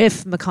floor.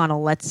 If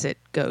McConnell lets it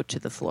go to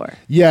the floor.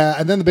 Yeah,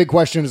 and then the big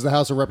question is the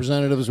House of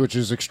Representatives, which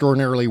is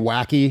extraordinarily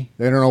wacky.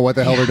 They don't know what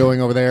the hell they're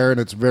doing over there, and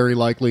it's very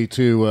likely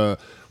to.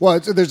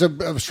 There's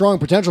a strong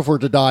potential for it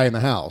to die in the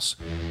House,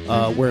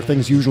 where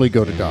things usually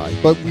go to die.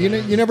 But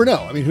you never know.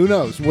 I mean, who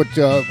knows what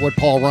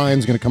Paul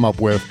Ryan's going to come up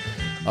with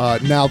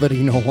now that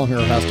he no longer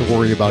has to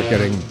worry about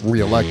getting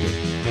reelected.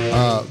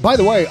 By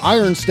the way,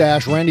 Iron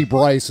Stash Randy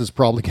Bryce is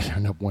probably going to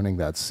end up winning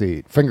that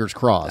seat. Fingers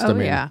crossed. Oh, I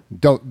mean,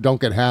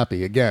 don't get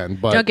happy again.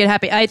 But don't get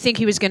happy. I think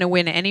he was going to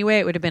win anyway.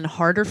 It would have been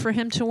harder for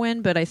him to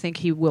win, but I think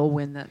he will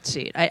win that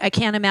seat. I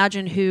can't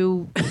imagine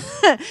who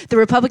the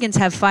Republicans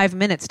have 5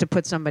 minutes to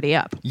put somebody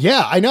up.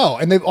 Yeah, I know,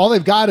 and all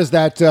they've got is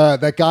that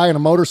guy on a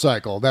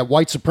motorcycle, that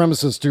white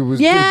supremacist who was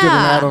driven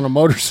out on a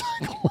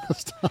motorcycle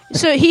last time.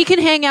 So he can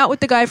hang out with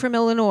the guy from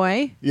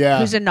Illinois,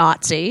 who's a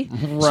Nazi.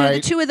 Right. So the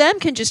two of them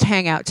can just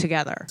hang out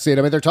together. See, I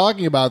mean, they're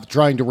talking about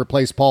trying to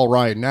replace Paul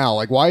Ryan now.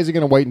 Like, why is he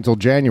going to wait until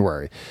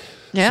January?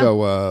 Yeah.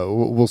 So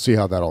we'll see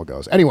how that all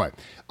goes. Anyway,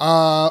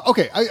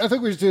 okay, I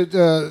think we should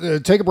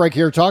take a break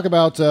here, talk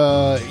about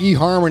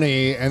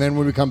eHarmony, and then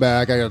when we come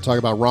back, I got to talk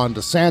about Ron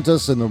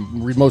DeSantis and the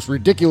most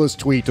ridiculous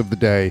tweet of the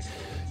day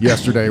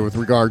yesterday with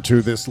regard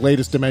to this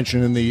latest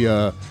dimension in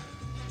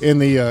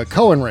the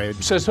Cohen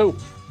Raid. Says who?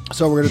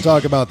 So we're going to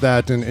talk about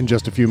that in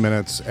just a few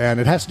minutes, and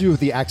it has to do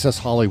with the Access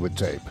Hollywood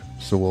tape.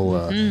 So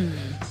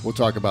we'll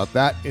talk about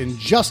that in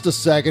just a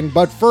second.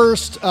 But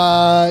first,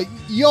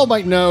 y'all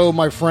might know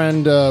my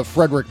friend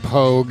Frederick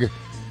Pogue,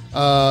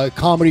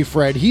 Comedy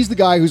Fred. He's the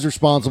guy who's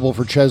responsible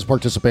for Chez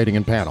participating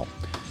in panel.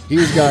 He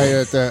was the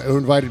guy who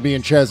invited me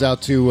and Chez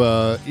out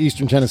to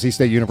Eastern Tennessee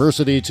State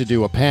University to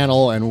do a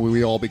panel, and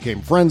we all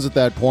became friends at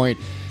that point.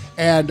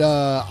 And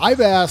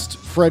I've asked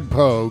Fred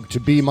Pogue to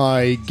be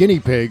my guinea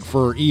pig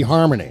for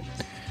eHarmony.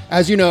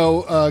 As you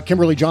know,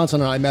 Kimberly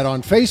Johnson and I met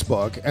on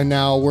Facebook, and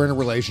now we're in a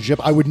relationship.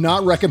 I would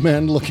not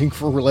recommend looking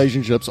for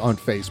relationships on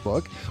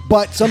Facebook,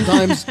 but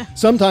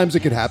sometimes it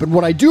could happen.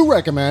 What I do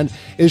recommend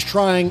is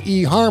trying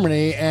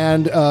eHarmony,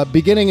 and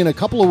beginning in a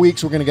couple of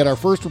weeks, we're going to get our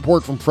first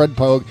report from Fred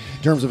Pogue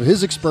in terms of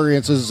his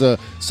experiences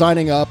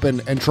signing up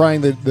and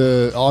trying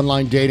the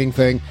online dating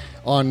thing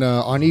on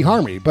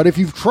eHarmony. But if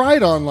you've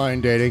tried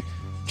online dating,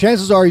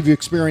 chances are you've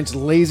experienced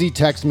lazy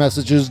text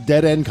messages,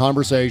 dead-end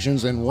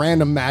conversations, and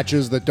random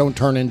matches that don't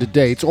turn into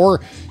dates,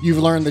 or you've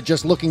learned that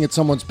just looking at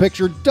someone's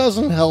picture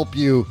doesn't help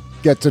you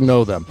get to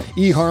know them.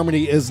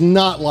 eHarmony is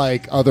not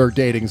like other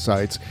dating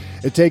sites.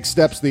 It takes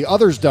steps the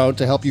others don't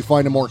to help you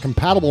find a more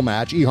compatible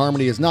match.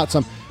 eHarmony is not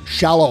some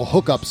shallow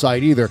hookup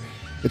site either.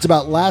 It's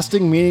about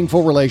lasting,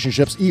 meaningful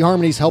relationships.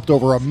 eHarmony's helped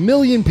over 1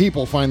 million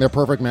people find their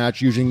perfect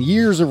match using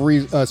years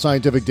of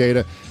scientific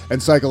data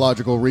and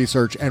psychological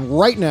research, and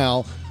right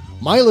now,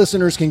 my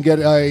listeners can get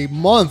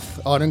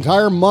an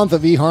entire month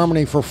of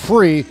eHarmony for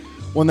free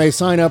when they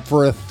sign up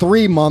for a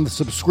 3-month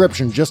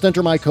subscription. Just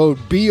enter my code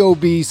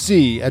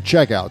BOBC at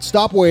checkout.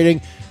 Stop waiting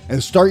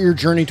and start your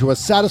journey to a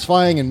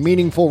satisfying and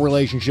meaningful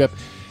relationship.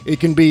 It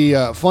can be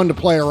fun to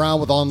play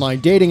around with online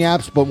dating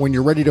apps, but when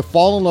you're ready to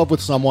fall in love with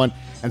someone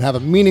and have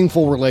a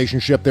meaningful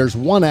relationship, there's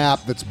one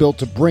app that's built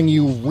to bring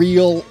you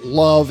real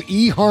love.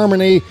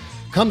 eHarmony.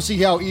 Come see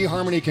how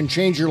eHarmony can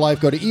change your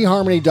life. Go to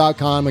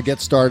eHarmony.com and get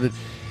started.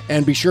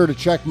 And be sure to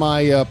check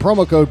my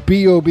promo code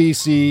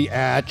BOBC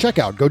at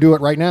checkout. Go do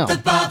it right now. The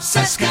Bob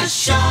Cesca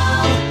Show.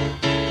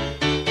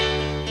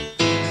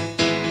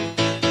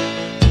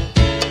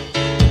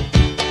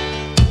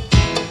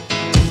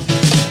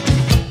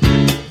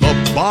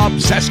 Bob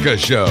Cesca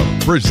Show,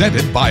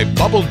 presented by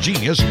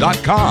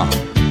BubbleGenius.com.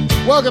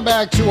 Welcome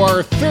back to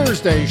our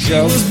Thursday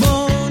show.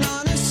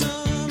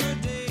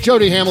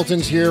 Jody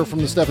Hamilton's here from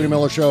the Stephanie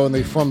Miller Show and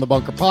the From the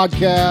Bunker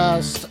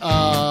podcast.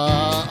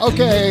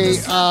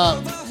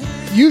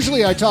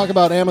 Usually I talk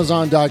about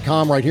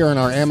Amazon.com right here in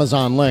our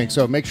Amazon link,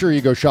 so make sure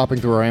you go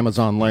shopping through our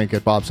Amazon link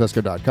at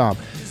BobCesca.com.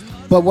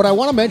 But what I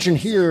want to mention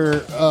here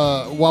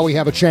while we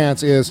have a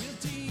chance is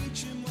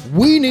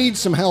we need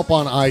some help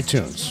on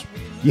iTunes.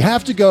 You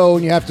have to go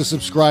and you have to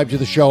subscribe to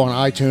the show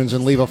on iTunes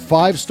and leave a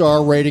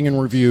 5-star rating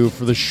and review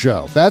for the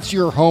show. That's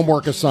your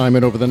homework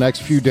assignment over the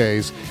next few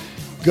days.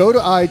 Go to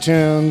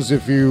iTunes.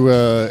 If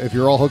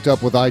you're all hooked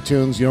up with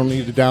iTunes, you don't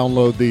need to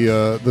download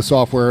the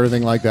software or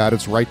anything like that.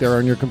 It's right there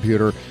on your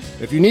computer.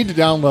 If you need to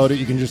download it,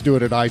 you can just do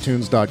it at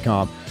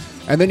iTunes.com.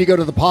 And then you go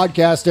to the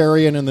podcast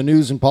area, and in the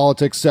news and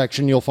politics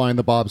section, you'll find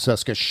the Bob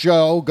Cesca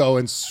Show. Go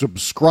and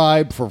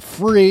subscribe for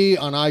free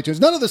on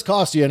iTunes. None of this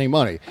costs you any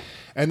money.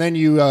 And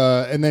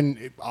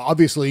then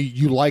obviously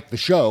you like the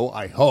show,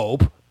 I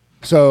hope.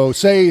 So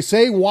say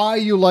why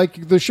you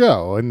like the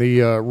show in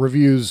the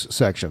reviews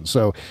section.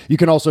 So you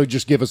can also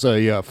just give us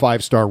a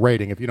 5-star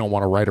rating. If you don't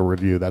want to write a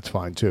review, that's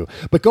fine too.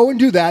 But go and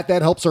do that.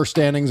 That helps our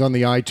standings on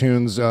the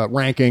iTunes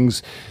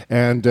rankings,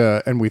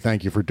 and we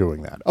thank you for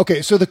doing that.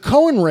 Okay, so the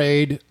Cohen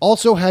Raid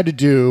also had to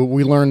do,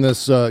 we learned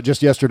this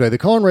just yesterday, the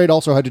Cohen Raid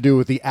also had to do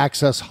with the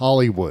Access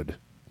Hollywood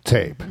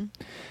tape. Mm-hmm.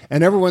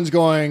 And everyone's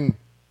going,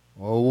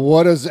 well,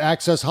 what does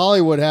Access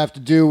Hollywood have to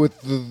do with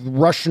the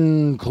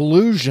Russian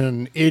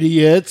collusion,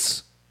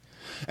 idiots?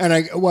 And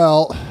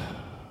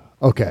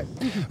okay.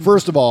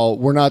 First of all,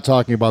 we're not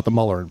talking about the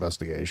Mueller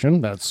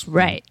investigation. That's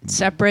right.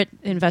 Separate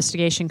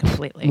investigation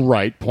completely.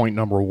 Right. Point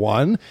number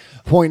one.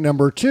 Point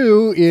number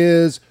two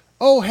is,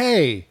 oh,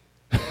 hey,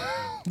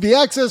 the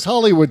Access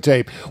Hollywood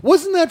tape.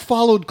 Wasn't that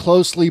followed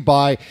closely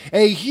by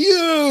a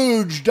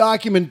huge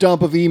document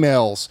dump of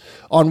emails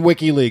on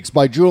WikiLeaks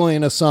by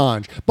Julian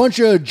Assange? Bunch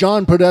of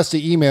John Podesta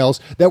emails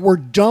that were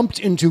dumped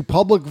into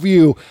public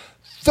view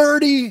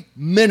 30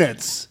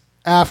 minutes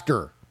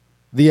after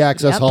the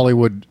Access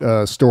Hollywood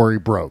story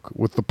broke,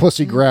 with the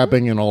pussy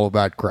grabbing and all of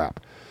that crap.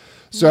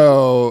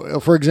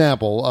 So, for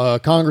example,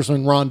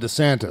 Congressman Ron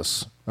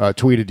DeSantis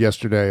tweeted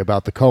yesterday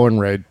about the Cohen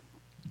Raid.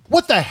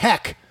 What the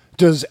heck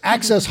does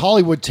Access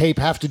Hollywood tape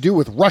have to do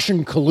with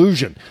Russian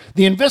collusion?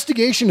 The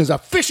investigation is a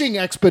fishing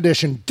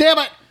expedition. Damn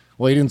it!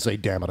 Well, he didn't say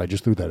damn it. I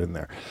just threw that in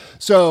there.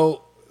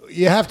 So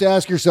you have to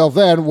ask yourself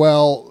then,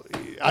 well,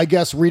 I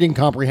guess reading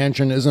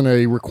comprehension isn't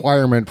a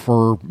requirement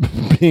for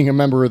being a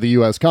member of the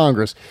U.S.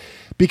 Congress,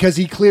 because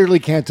he clearly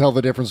can't tell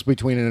the difference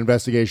between an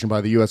investigation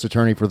by the U.S.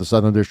 Attorney for the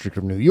Southern District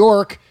of New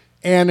York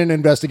and an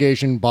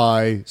investigation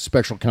by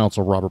Special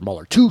Counsel Robert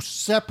Mueller.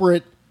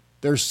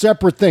 They're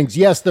separate things.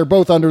 Yes, they're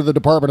both under the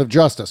Department of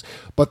Justice,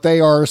 but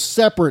they are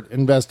separate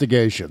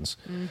investigations.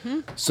 Mm-hmm.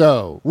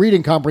 So,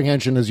 reading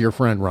comprehension is your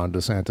friend, Ron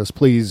DeSantis.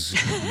 Please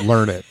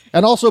learn it.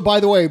 And also,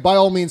 by the way, by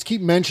all means,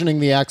 keep mentioning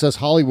the Access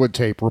Hollywood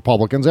tape,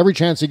 Republicans. Every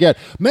chance you get,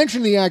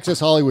 mention the Access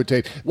Hollywood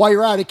tape. While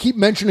you're at it, keep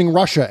mentioning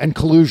Russia and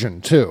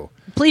collusion, too.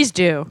 Please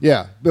do.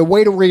 Yeah, the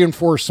way to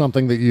reinforce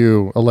something that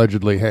you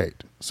allegedly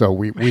hate. So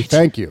we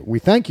thank you. We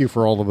thank you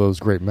for all of those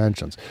great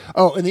mentions.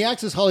 Oh, and the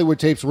Access Hollywood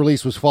tapes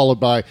release was followed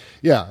by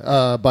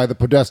the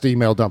Podesta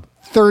email dump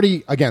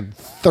 30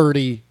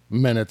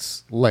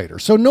 minutes later.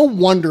 So no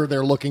wonder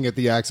they're looking at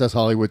the Access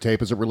Hollywood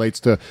tape as it relates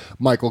to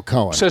Michael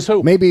Cohen. Says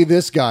who? Maybe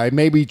this guy,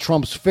 maybe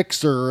Trump's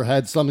fixer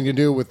had something to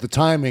do with the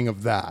timing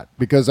of that,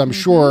 because I'm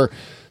sure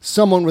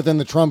someone within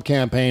the Trump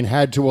campaign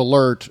had to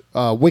alert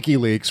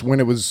WikiLeaks when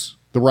it was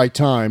the right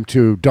time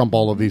to dump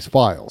all of these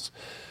files.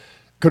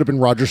 Could have been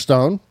Roger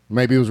Stone.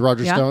 Maybe it was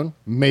Roger Stone.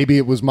 Maybe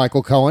it was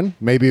Michael Cohen.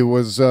 Maybe it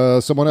was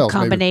someone else.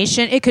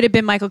 Combination. Maybe. It could have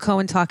been Michael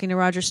Cohen talking to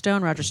Roger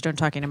Stone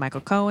talking to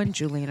Michael Cohen,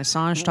 Julian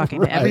Assange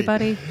talking to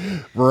everybody.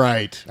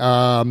 Right.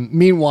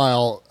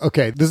 Meanwhile,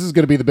 okay, this is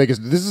going to be the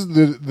biggest. This is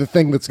the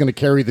thing that's going to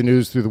carry the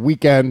news through the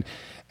weekend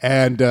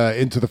and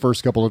into the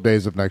first couple of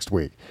days of next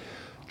week.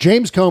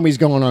 James Comey's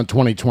going on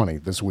 2020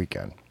 this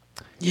weekend.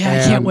 Yeah, I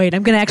can't wait.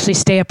 I'm going to actually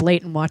stay up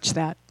late and watch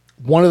that.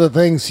 One of the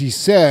things he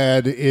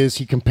said is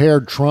he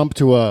compared Trump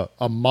to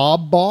a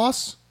mob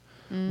boss,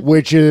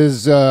 which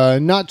is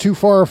not too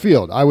far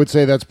afield. I would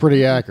say that's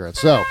pretty accurate.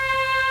 So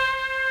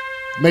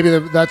maybe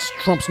that's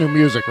Trump's new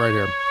music right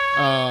here.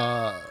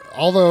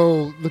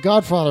 Although The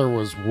Godfather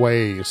was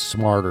way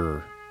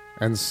smarter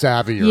and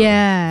savvier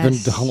than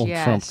Donald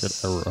Trump could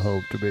ever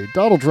hope to be.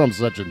 Donald Trump's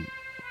such a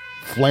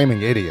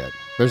flaming idiot.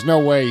 There's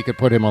no way you could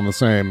put him on the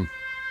same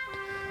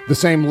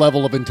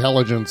level of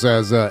intelligence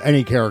as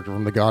any character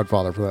from The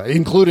Godfather, for that,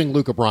 including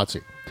Luca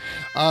Brasi.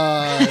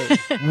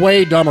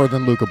 Way dumber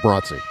than Luca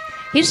Brasi.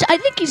 I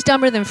think he's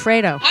dumber than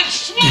Fredo. I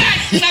swear,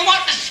 and I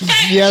want to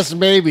Yes,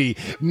 maybe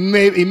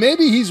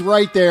he's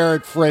right there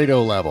at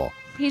Fredo level.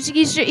 He's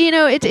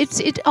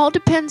it all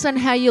depends on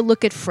how you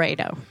look at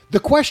Fredo. The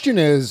question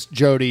is,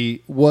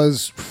 Jody,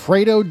 was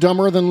Fredo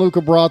dumber than Luca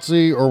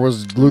Brasi, or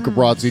was Luca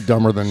Brasi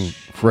dumber than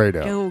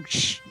Fredo? Oh,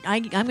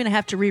 I'm going to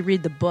have to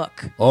reread the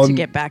book to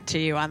get back to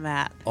you on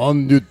that.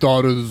 On your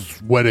daughter's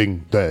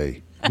wedding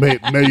day, may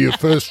your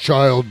first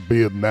child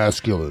be a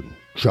masculine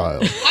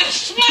child. I'm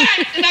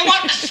smart and I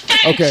want the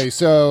steak. Okay,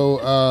 so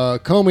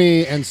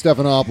Comey and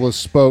Stephanopoulos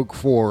spoke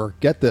for,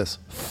 get this,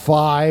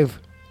 5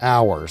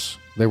 hours.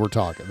 They were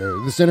talking.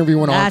 This interview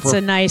went on for... That's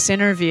a nice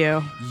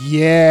interview.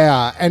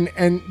 Yeah,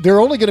 and they're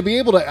only going to be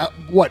able to,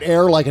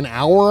 air like an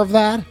hour of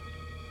that?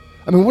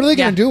 I mean, what are they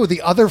going to do with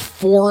the other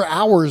 4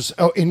 hours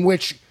in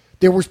which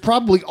there was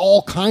probably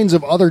all kinds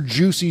of other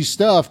juicy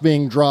stuff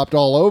being dropped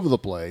all over the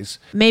place?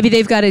 Maybe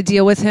they've got to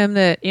deal with him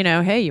that,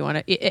 hey, you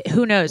want to...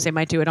 Who knows? They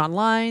might do it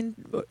online,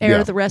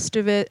 air the rest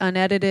of it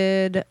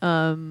unedited.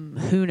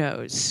 Who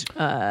knows?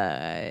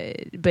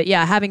 But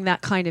yeah, having that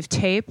kind of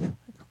tape...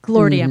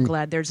 Lordy, I'm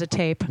glad there's a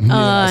tape.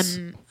 Yes.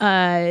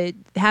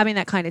 Having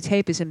that kind of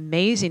tape is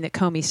amazing that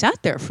Comey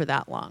sat there for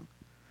that long.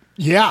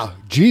 Yeah,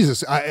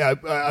 Jesus.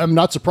 I'm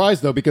not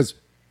surprised, though, because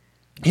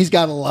he's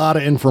got a lot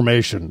of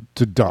information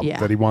to dump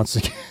that he wants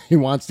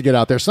to get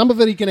out there. Some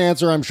of it he can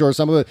answer, I'm sure.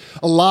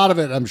 A lot of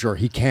it, I'm sure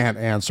he can't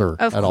answer.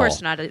 Of at course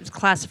all. not. It's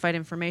classified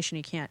information.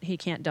 He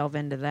can't delve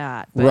into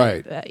that. But,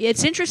 right.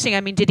 It's interesting.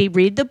 I mean, did he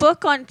read the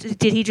book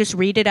did he just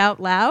read it out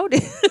loud?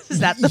 Is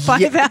that the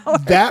 5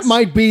 hours? That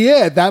might be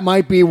it. That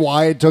might be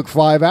why it took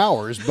 5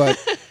 hours, but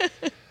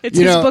it's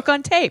his book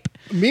on tape.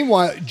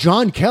 Meanwhile,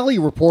 John Kelly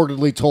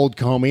reportedly told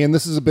Comey, and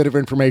this is a bit of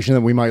information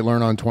that we might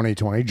learn on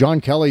 2020, John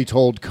Kelly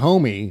told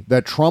Comey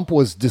that Trump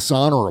was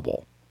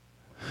dishonorable,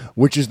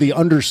 which is the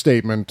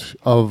understatement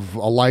of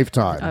a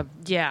lifetime.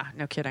 Yeah,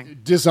 no kidding.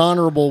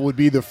 Dishonorable would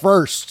be the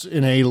first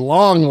in a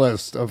long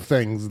list of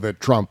things that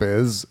Trump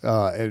is,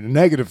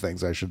 negative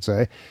things, I should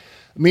say.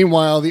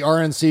 Meanwhile, the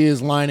RNC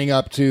is lining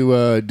up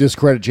to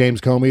discredit James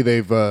Comey.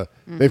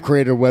 They've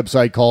created a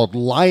website called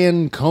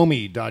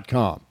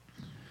lioncomey.com.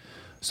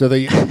 So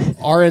the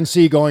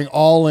RNC going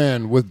all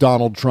in with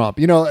Donald Trump.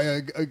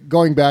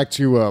 Going back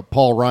to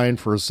Paul Ryan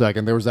for a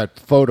second, there was that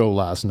photo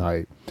last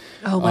night.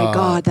 Oh, my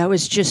God. That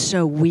was just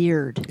so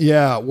weird.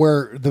 Yeah,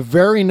 where the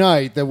very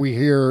night that we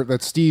hear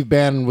that Steve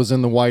Bannon was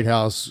in the White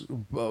House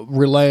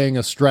relaying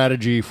a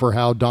strategy for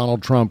how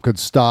Donald Trump could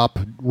stop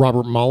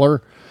Robert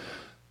Mueller,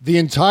 the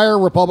entire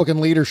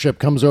Republican leadership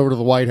comes over to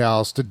the White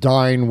House to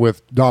dine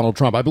with Donald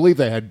Trump. I believe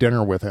they had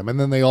dinner with him. And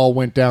then they all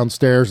went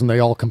downstairs and they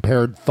all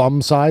compared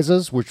thumb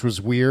sizes, which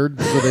was weird.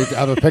 So they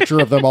have a picture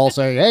of them all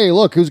saying, hey,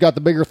 look, who's got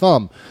the bigger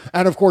thumb?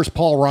 And, of course,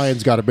 Paul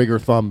Ryan's got a bigger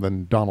thumb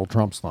than Donald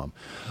Trump's thumb.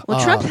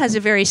 Well, Trump has a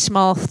very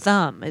small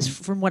thumb,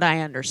 from what I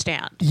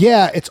understand.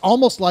 Yeah, it's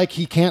almost like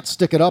he can't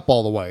stick it up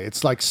all the way.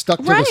 It's like stuck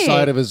to the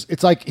side of his...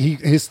 It's like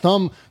his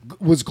thumb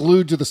was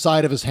glued to the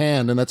side of his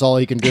hand, and that's all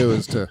he can do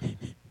is to...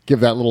 give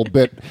that little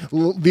bit,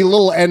 the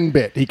little end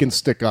bit he can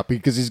stick up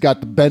because he's got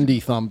the bendy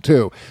thumb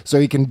too.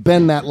 So he can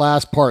bend that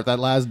last part, that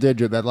last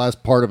digit, that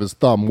last part of his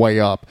thumb way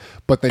up,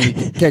 but then he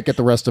can't get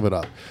the rest of it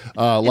up.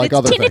 Like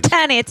other things.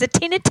 It's a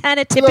teeny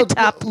tiny tippy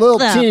top little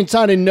thumb. teeny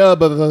tiny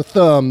nub of a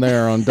thumb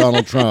there on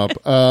Donald Trump.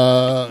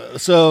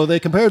 So they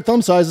compared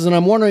thumb sizes, and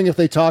I'm wondering if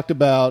they talked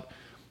about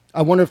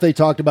James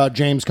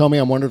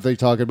Comey. I'm wondering if they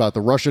talked about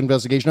the Russia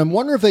investigation. I'm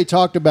wondering if they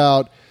talked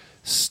about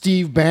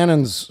Steve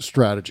Bannon's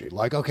strategy.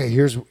 Like, okay,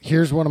 here's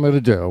what I'm going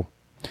to do.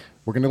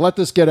 We're going to let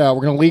this get out.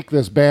 We're going to leak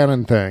this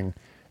Bannon thing.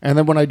 And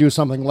then when I do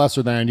something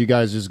lesser than, you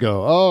guys just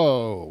go,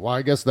 oh, well,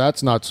 I guess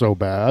that's not so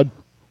bad.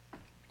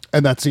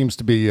 And that seems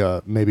to be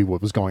maybe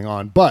what was going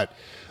on. But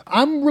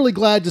I'm really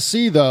glad to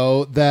see,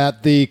 though,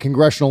 that the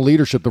congressional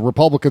leadership, the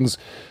Republicans,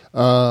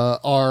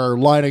 are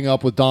lining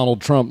up with Donald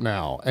Trump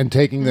now and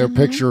taking their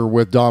picture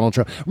with Donald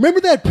Trump.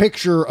 Remember that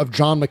picture of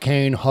John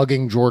McCain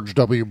hugging George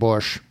W.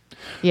 Bush?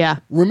 Yeah.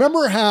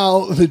 Remember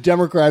how the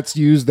Democrats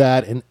used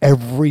that in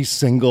every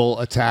single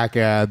attack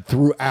ad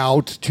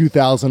throughout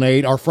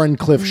 2008? Our friend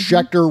Cliff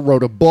Schechter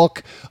wrote a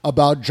book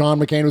about John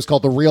McCain. It was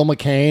called The Real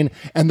McCain.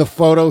 And the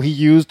photo he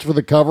used for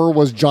the cover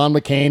was John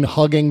McCain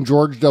hugging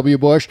George W.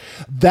 Bush.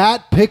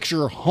 That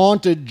picture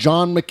haunted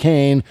John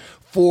McCain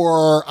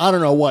for, I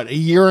don't know, a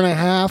year and a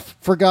half,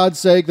 for God's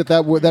sake,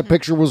 that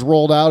picture was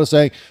rolled out as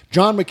saying,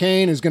 John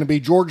McCain is going to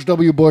be George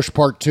W. Bush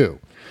Part 2.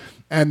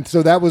 And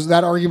so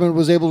that argument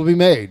was able to be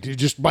made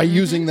just by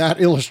using that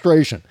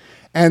illustration.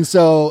 And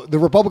so the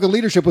Republican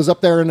leadership was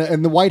up there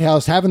in the White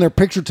House having their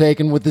picture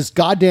taken with this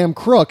goddamn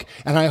crook.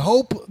 And I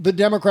hope the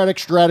Democratic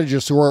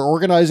strategists who are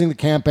organizing the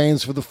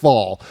campaigns for the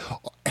fall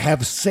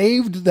have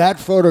saved that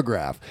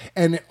photograph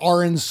and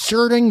are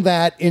inserting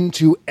that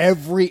into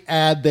every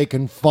ad they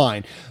can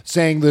find,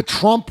 saying the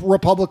Trump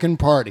Republican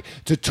Party,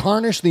 to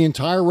tarnish the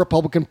entire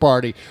Republican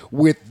Party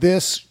with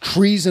this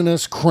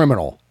treasonous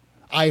criminal.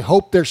 I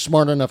hope they're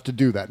smart enough to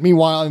do that.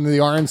 Meanwhile, the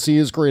RNC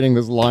is creating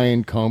this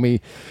Lion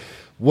Comey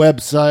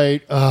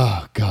website.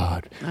 Oh,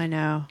 God. I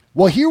know.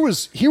 Well, here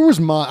was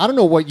my, I don't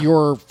know what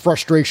your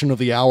frustration of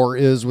the hour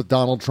is with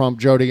Donald Trump,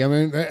 Jody. I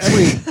mean,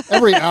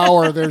 every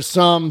hour there's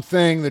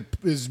something that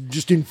is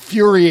just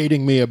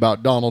infuriating me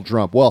about Donald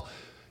Trump. Well,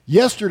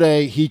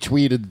 yesterday he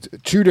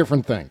tweeted two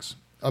different things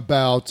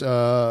about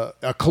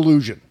a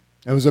collusion.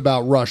 It was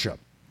about Russia.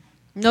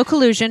 No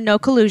collusion, no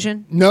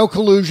collusion. No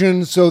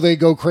collusion, so they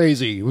go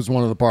crazy was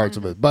one of the parts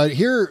of it. But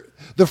here,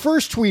 the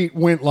first tweet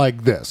went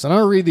like this, and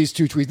I'll read these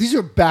two tweets. These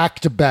are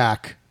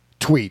back-to-back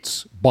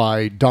tweets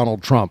by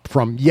Donald Trump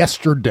from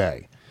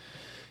yesterday.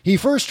 He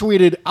first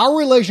tweeted, "Our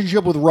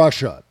relationship with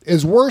Russia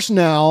is worse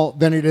now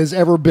than it has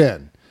ever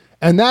been,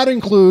 and that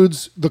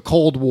includes the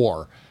Cold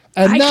War."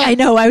 And I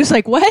know. I was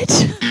like,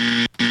 what?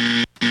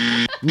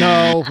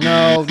 No.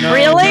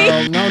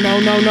 Really?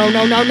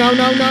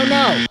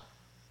 No.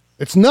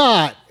 It's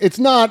not.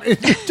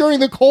 During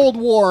the Cold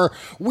War,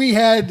 we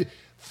had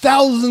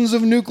thousands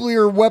of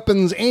nuclear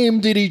weapons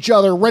aimed at each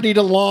other, ready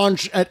to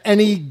launch at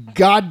any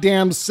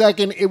goddamn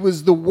second. It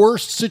was the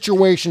worst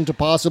situation to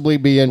possibly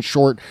be in,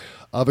 short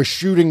of a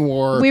shooting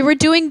war. We were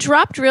doing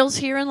drop drills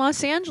here in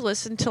Los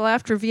Angeles until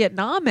after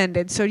Vietnam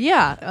ended. So,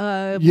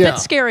 a bit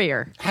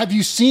scarier. Have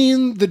you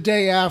seen the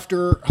day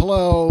after?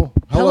 Hello,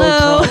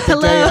 Trump, the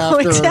day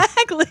after.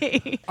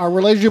 Exactly. Our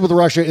relationship with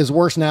Russia is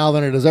worse now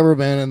than it has ever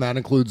been, and that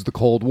includes the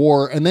Cold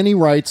War. And then he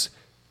writes,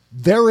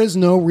 "There is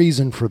no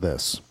reason for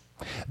this.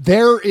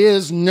 There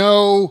is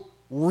no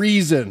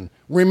reason."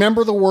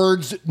 Remember the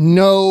words,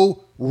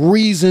 "no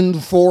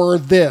reason for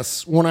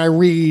this," when I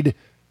read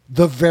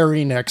the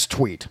very next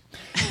tweet.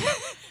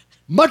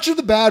 Much of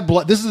the bad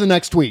blood, this is the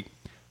next tweet.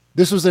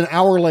 This was an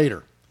hour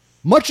later.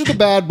 Much of the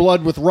bad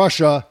blood with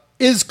Russia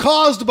is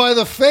caused by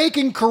the fake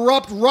and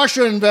corrupt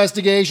Russia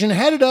investigation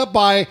headed up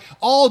by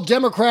all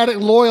Democratic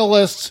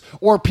loyalists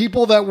or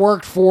people that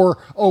worked for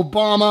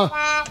Obama.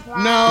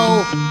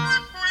 No.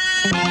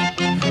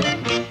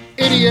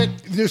 Idiot.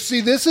 You see,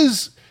 this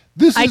is...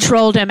 I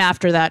trolled him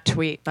after that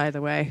tweet, by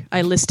the way.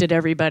 I listed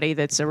everybody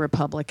that's a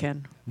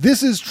Republican.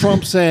 This is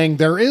Trump saying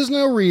there is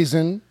no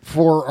reason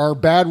for our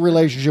bad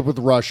relationship with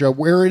Russia,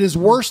 where it is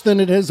worse than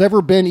it has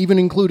ever been, even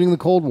including the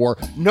Cold War.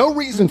 No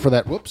reason for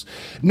that. Whoops.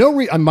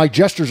 My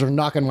gestures are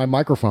knocking my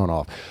microphone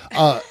off.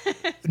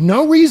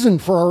 No reason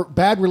for our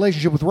bad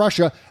relationship with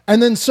Russia.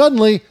 And then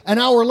suddenly, an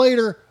hour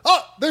later,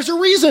 there's a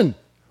reason.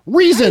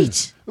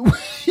 Right.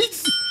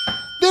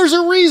 There's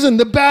a reason.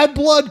 The bad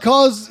blood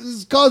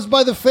is caused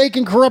by the fake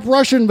and corrupt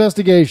Russia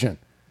investigation.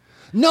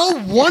 No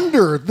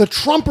wonder the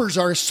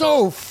Trumpers are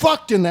so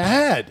fucked in the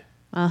head.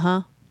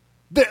 Uh-huh.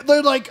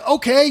 They're like,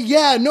 okay,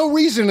 yeah, no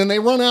reason. And they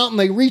run out and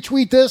they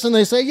retweet this and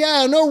they say,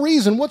 yeah, no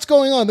reason. What's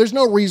going on? There's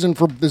no reason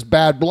for this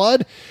bad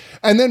blood.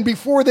 And then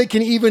before they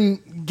can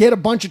even get a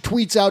bunch of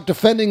tweets out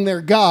defending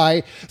their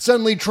guy,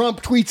 suddenly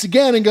Trump tweets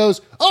again and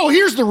goes, oh,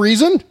 here's the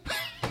reason.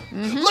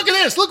 Mm-hmm. Look at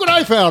this. Look what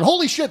I found.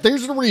 Holy shit,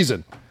 there's the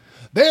reason.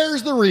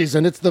 There's the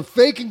reason. It's the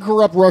fake and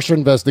corrupt Russia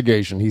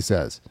investigation, he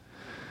says.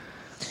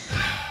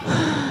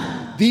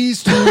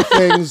 These two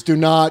things do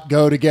not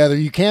go together.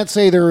 You can't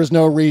say there is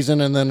no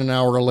reason and then an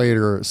hour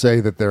later say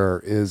that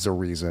there is a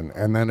reason.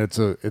 And then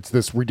it's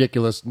this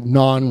ridiculous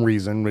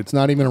non-reason. It's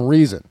not even a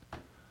reason.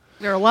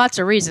 There are lots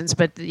of reasons,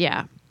 but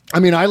yeah. I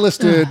mean, I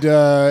listed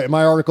in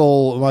my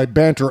article, my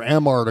Banter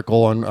M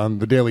article on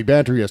the Daily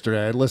Banter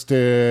yesterday, I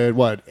listed,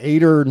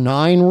 8 or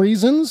 9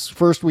 reasons?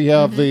 First, we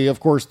have, of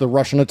course, the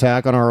Russian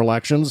attack on our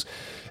elections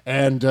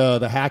and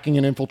the hacking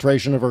and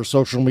infiltration of our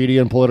social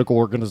media and political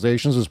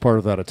organizations as part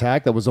of that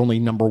attack. That was only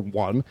number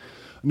 1.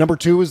 Number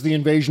 2 is the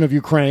invasion of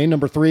Ukraine.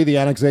 Number 3, the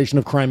annexation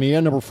of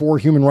Crimea. Number 4,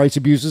 human rights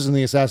abuses and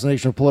the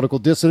assassination of political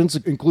dissidents,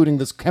 including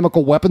this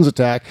chemical weapons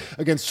attack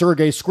against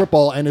Sergei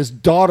Skripal and his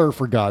daughter,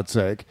 for God's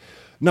sake.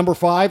 Number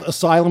 5,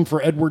 asylum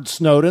for Edward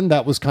Snowden.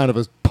 That was kind of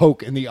a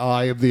poke in the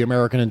eye of the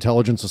American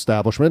intelligence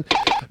establishment.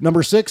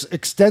 Number 6,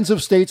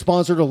 extensive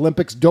state-sponsored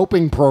Olympics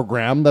doping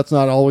program. That's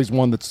not always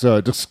one that's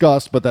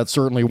discussed, but that's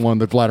certainly one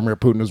that Vladimir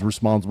Putin is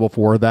responsible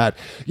for that,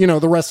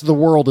 the rest of the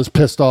world is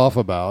pissed off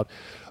about.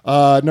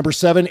 Number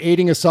 7,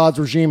 aiding Assad's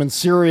regime in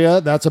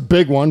Syria. That's a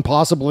big one,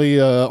 possibly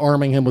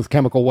arming him with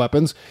chemical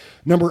weapons.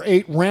 Number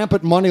 8,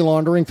 rampant money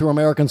laundering through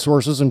American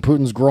sources and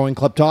Putin's growing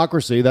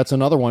kleptocracy. That's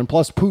another one.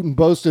 Plus, Putin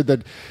boasted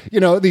that,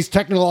 these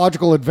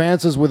technological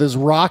advances with his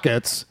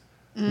rockets,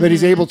 that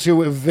he's able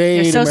to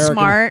evade They're so American...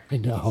 smart. I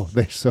know,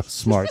 they're so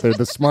smart. They're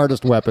the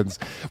smartest weapons.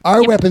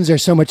 Our weapons are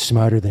so much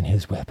smarter than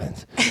his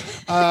weapons.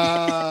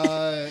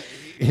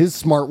 His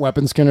smart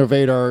weapons can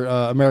evade our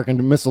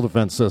American missile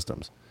defense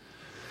systems.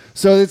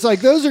 So it's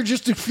like, those are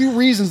just a few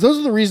reasons. Those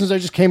are the reasons I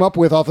just came up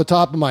with off the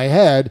top of my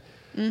head.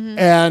 Mm-hmm.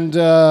 And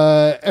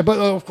but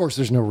of course,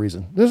 there's no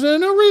reason. There's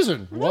no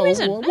reason. No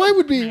reason. Why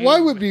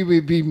would we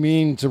be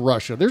mean to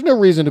Russia? There's no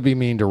reason to be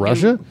mean to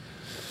Russia,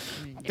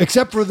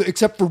 except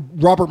for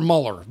Robert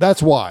Mueller.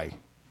 That's why.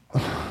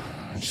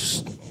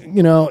 Just,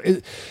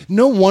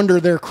 no wonder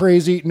they're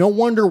crazy. No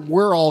wonder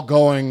we're all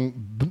going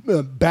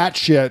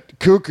batshit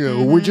cuckoo.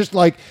 Mm-hmm. We're just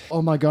like,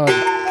 oh my God,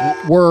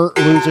 we're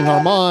losing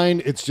our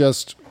mind. It's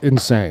just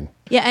insane.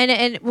 Yeah,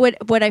 and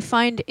what I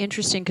find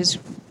interesting, because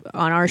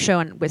on our show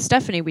and with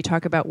Stephanie, we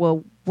talk about,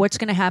 well, what's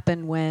going to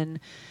happen when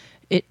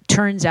it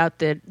turns out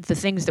that the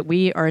things that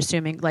we are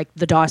assuming, like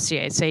the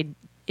dossier, say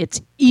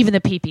it's even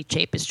the pee-pee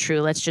tape is true.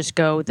 Let's just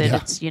go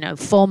that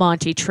it's, full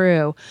Monty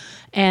true.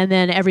 And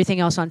then everything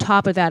else on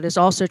top of that is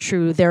also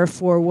true.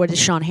 Therefore, what is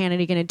Sean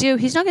Hannity going to do?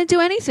 He's not going to do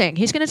anything.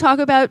 He's going to talk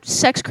about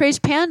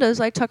sex-crazed pandas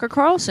like Tucker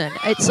Carlson.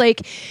 It's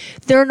like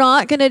they're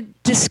not going to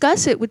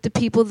discuss it with the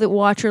people that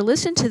watch or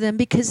listen to them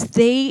because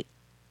they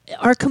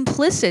are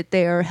complicit.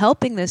 They are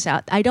helping this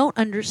out. I don't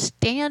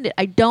understand it.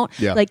 I don't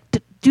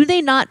do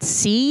they not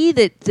see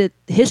that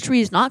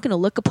history is not going to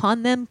look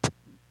upon them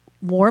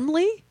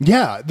warmly?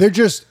 Yeah, they're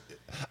just,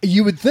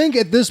 you would think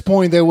at this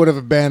point they would have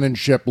abandoned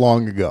ship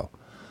long ago.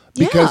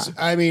 Because,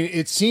 I mean,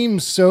 it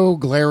seems so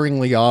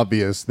glaringly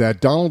obvious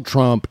that Donald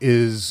Trump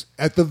is,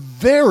 at the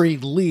very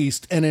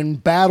least, an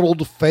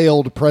embattled,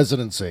 failed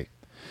presidency.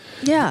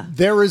 Yeah.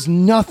 There is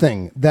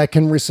nothing that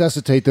can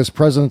resuscitate this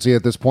presidency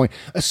at this point,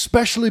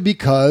 especially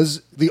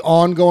because the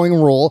ongoing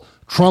rule,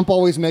 Trump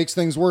always makes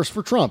things worse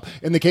for Trump.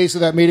 In the case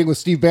of that meeting with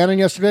Steve Bannon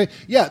yesterday,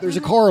 there's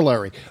a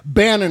corollary.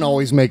 Bannon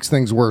always makes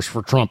things worse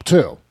for Trump,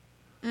 too.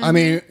 I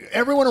mean,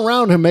 everyone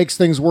around him makes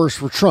things worse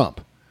for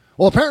Trump.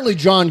 Well, apparently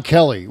John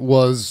Kelly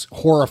was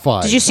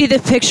horrified. Did you see the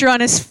picture on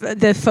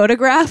the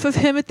photograph of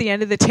him at the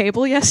end of the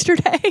table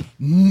yesterday?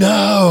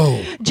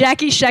 No.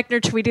 Jackie Schechtner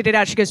tweeted it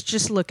out. She goes,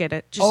 just look at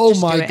it.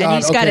 Just my do it. God. And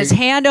he's got his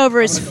hand over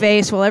his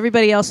face while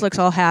everybody else looks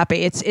all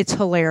happy. It's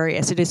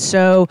hilarious. It is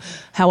so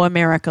how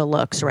America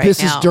looks right now.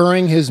 This is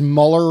during his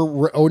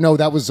Mueller. Oh, no,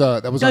 that was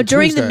on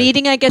during Tuesday. the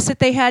meeting, I guess, that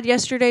they had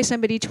yesterday.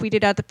 Somebody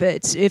tweeted out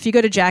if you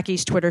go to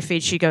Jackie's Twitter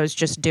feed, she goes,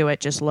 just do it.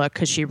 Just look,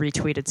 because she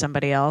retweeted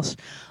somebody else.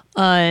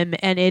 And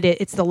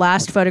it's the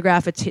last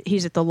photograph.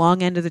 He's at the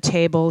long end of the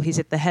table. He's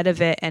at the head of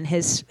it, and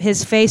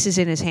his face is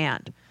in his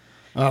hand.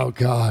 Oh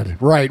God!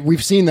 Right,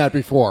 we've seen that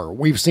before.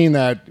 We've seen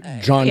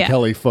that John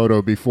Kelly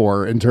photo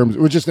before in terms,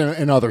 just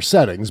in other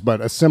settings, but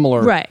a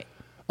similar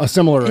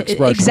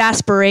expression,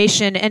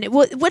 exasperation. And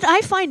what I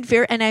find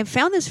and I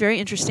found this very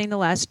interesting the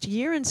last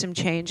year and some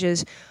change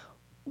is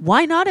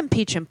why not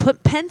impeach him?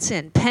 Put Pence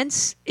in.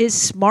 Pence is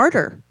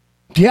smarter.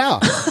 Yeah.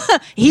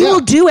 He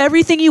will do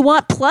everything you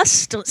want,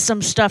 plus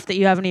some stuff that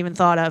you haven't even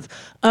thought of.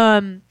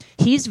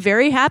 He's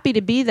very happy to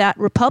be that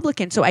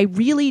Republican. So I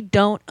really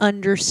don't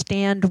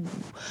understand.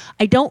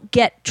 I don't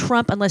get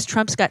Trump unless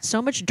Trump's got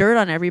so much dirt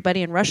on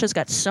everybody and Russia's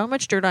got so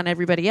much dirt on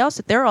everybody else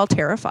that they're all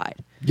terrified.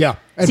 Yeah.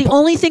 It's the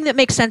only thing that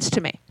makes sense to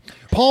me.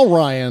 Paul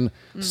Ryan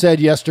said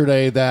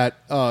yesterday that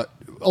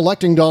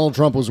electing Donald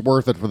Trump was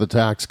worth it for the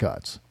tax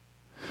cuts.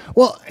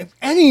 Well,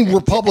 any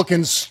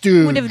Republican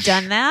stooge would have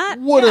done that.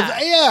 Would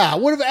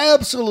have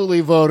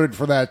absolutely voted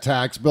for that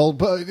tax bill.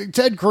 But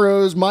Ted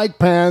Cruz, Mike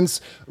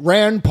Pence,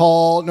 Rand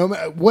Paul,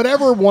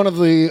 whatever one of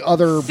the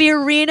other,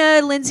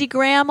 Fiorina, Lindsey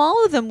Graham,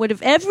 all of them would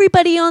have.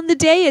 Everybody on the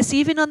dais,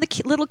 even on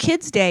the little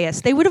kids'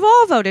 dais, they would have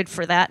all voted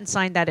for that and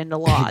signed that into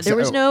law. There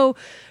was no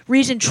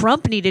reason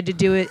Trump needed to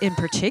do it in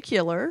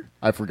particular.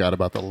 I forgot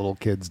about the little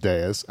kids'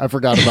 dais. I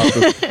forgot about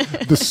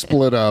the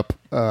split up.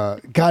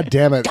 God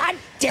damn it.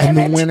 And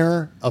the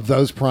winner of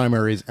those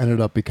primaries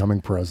ended up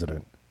becoming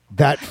president.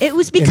 It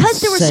was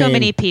because there were so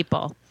many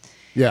people.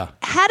 Yeah.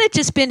 Had it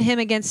just been him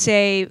against,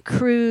 say,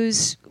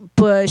 Cruz,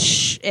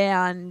 Bush,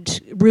 and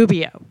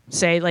Rubio,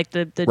 say, like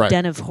the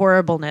den of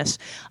horribleness,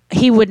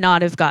 he would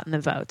not have gotten the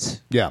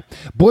votes. Yeah.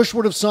 Bush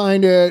would have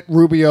signed it.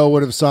 Rubio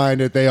would have signed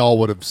it. They all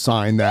would have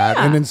signed that.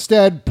 Yeah. And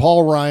instead,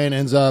 Paul Ryan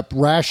ends up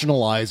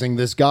rationalizing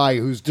this guy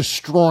who's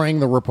destroying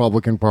the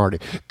Republican Party.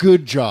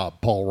 Good job,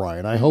 Paul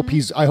Ryan. I hope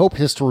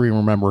history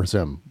remembers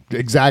him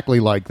exactly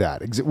like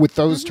that, with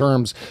those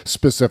terms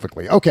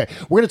specifically. Okay,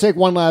 we're going to take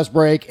one last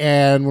break,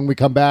 and when we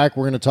come back,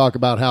 we're going to talk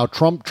about how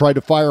Trump tried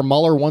to fire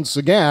Mueller once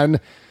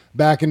again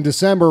back in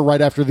December, right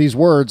after these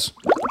words.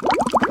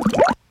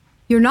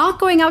 You're not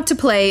going out to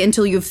play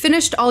until you've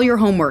finished all your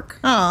homework.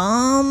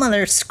 Oh,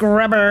 mother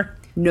scrubber.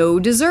 No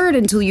dessert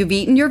until you've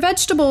eaten your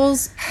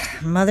vegetables.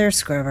 Mother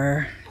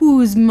scrubber.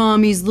 Who's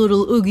mommy's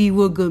little oogie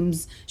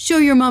woogums? Show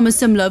your mama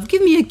some love.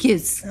 Give me a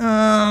kiss.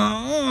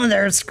 Oh,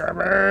 mother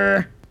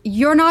scrubber.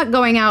 You're not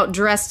going out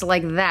dressed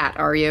like that,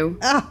 are you?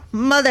 Oh,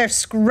 mother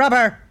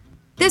scrubber.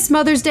 This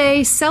Mother's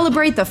Day,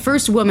 celebrate the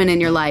first woman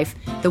in your life,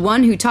 the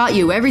one who taught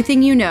you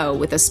everything you know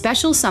with a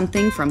special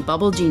something from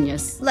Bubble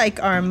Genius. Like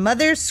our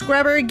Mother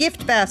Scrubber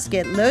gift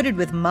basket loaded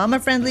with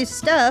mama-friendly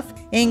stuff,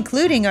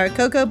 including our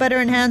cocoa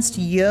butter-enhanced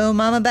Yo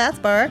Mama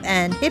bath bar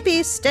and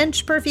hippie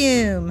stench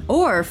perfume.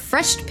 Or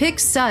Fresh Pick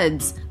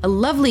Suds, a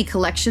lovely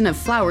collection of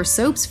flower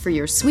soaps for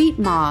your sweet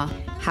ma.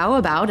 How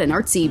about an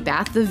artsy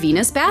Bath of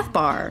Venus bath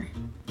bar?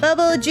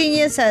 Bubble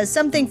Genius has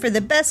something for the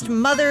best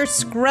mother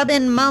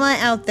scrubbing mama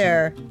out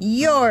there.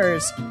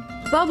 Yours.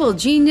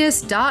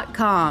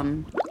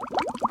 BubbleGenius.com.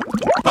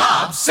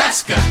 Bob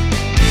Cesca.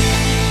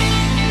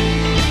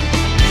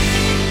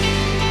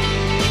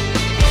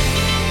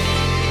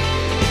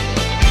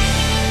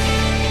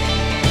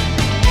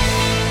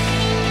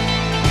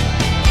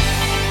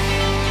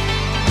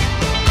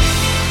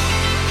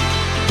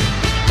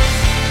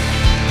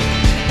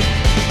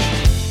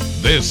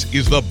 This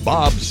is the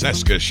Bob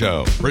Cesca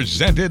Show,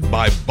 presented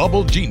by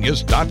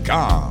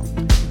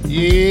BubbleGenius.com.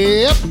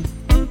 Yep.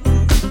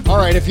 All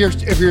right, if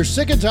you're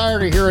sick and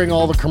tired of hearing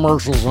all the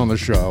commercials on the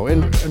show,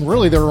 and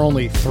really there are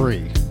only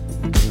three.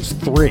 There's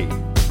three.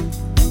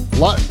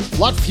 Lot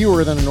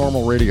fewer than a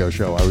normal radio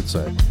show, I would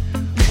say.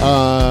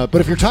 But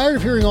if you're tired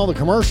of hearing all the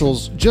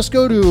commercials, just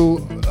go to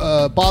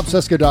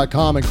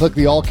bobcesca.com and click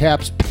the all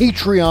caps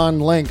Patreon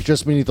link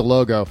just beneath the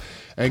logo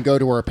and go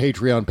to our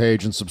Patreon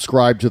page and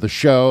subscribe to the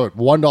show at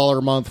 $1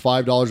 a month,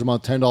 $5 a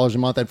month, $10 a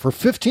month. And for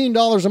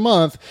 $15 a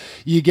month,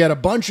 you get a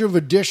bunch of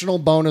additional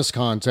bonus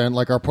content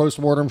like our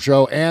postmortem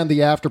show and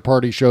the after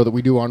party show that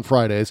we do on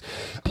Fridays.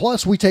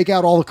 Plus, we take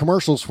out all the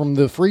commercials from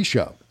the free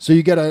show. So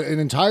you get an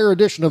entire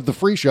edition of the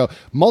free show,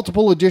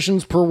 multiple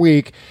editions per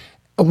week,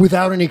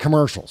 without any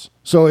commercials.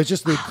 So it's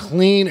just the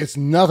clean, it's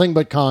nothing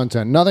but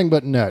content, nothing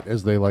but net,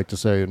 as they like to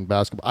say in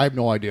basketball. I have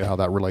no idea how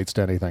that relates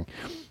to anything.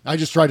 I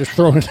just try to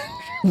throw in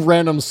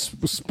random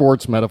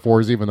sports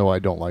metaphors, even though I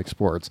don't like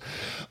sports.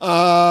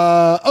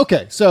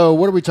 Okay, so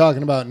what are we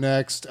talking about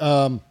next?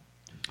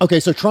 Okay,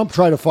 so Trump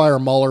tried to fire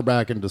Mueller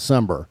back in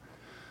December,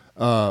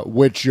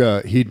 which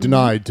he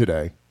denied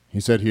today.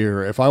 He said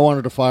here, if I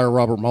wanted to fire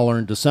Robert Mueller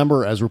in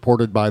December, as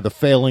reported by the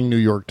failing New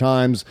York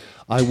Times,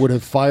 I would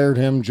have fired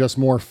him. Just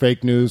more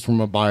fake news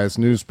from a biased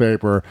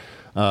newspaper.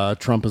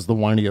 Trump is the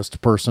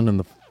whiniest person in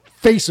the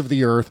face of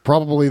the earth,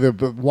 probably the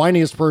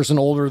whiniest person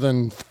older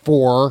than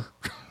 4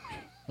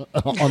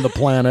 on the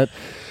planet.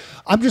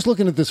 I'm just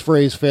looking at this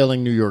phrase,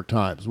 failing New York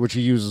Times, which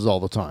he uses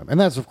all the time. And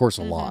that's, of course,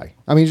 a lie.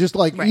 I mean, just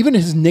like even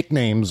his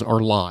nicknames are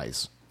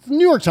lies.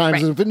 New York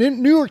Times,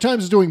 New York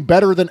Times is doing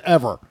better than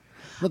ever.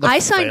 I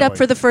signed up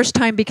for the first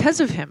time because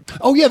of him.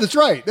 Oh, yeah, that's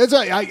right.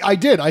 I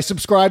did. I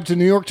subscribed to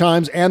New York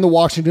Times and the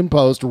Washington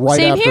Post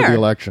after the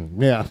election.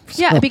 Yeah.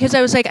 Yeah, because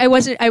I was like,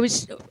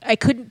 I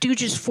couldn't do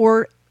just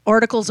 4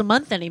 articles a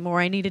month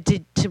anymore. I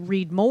needed to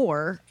read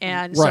more.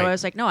 And so I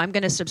was like, no, I'm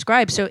going to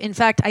subscribe. So, in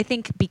fact, I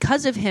think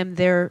because of him,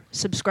 their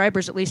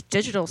subscribers, at least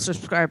digital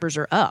subscribers,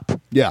 are up.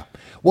 Yeah.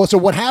 Well, so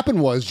what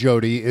happened was,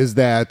 Jody, is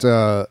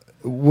that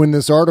when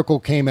this article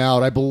came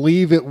out, I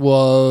believe it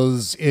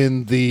was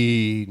in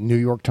the New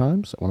York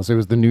Times. I want to say it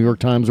was the New York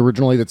Times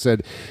originally that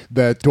said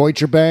that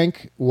Deutsche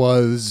Bank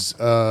was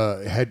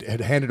had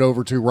handed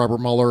over to Robert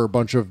Mueller a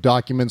bunch of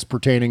documents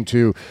pertaining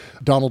to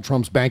Donald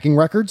Trump's banking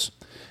records.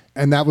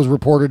 And that was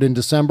reported in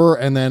December.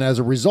 And then as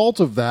a result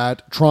of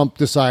that, Trump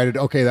decided,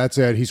 okay, that's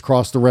it. He's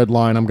crossed the red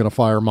line. I'm going to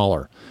fire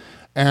Mueller.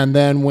 And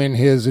then when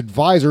his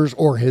advisors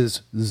or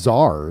his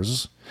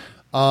czars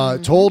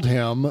told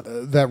him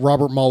that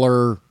Robert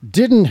Mueller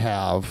didn't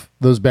have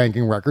those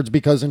banking records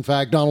because, in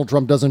fact, Donald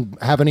Trump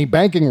doesn't have any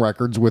banking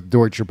records with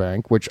Deutsche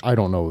Bank, which I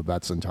don't know if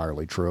that's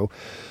entirely true.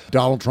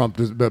 Donald Trump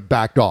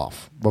backed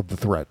off of the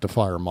threat to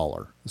fire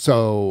Mueller.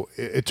 So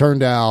it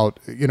turned out,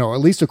 at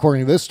least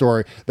according to this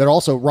story, that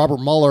also Robert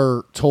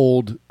Mueller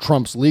told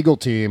Trump's legal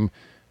team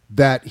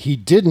that he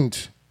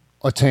didn't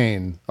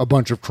attain a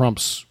bunch of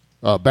Trump's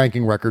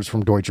banking records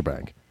from Deutsche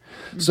Bank.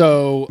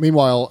 So,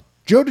 meanwhile,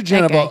 Joe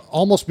DiGenova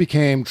almost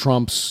became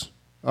Trump's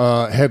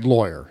head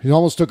lawyer. He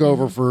almost took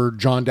over for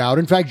John Dowd.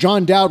 In fact,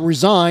 John Dowd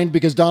resigned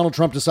because Donald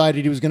Trump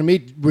decided he was going to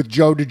meet with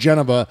Joe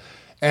DiGenova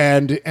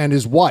and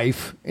his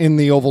wife in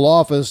the Oval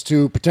Office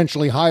to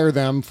potentially hire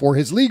them for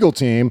his legal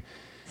team.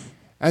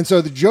 And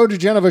so the Joe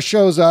DiGenova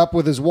shows up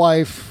with his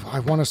wife. I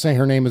want to say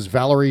her name is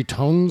Valerie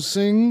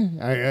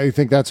Toensing. I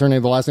think that's her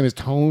name. The last name is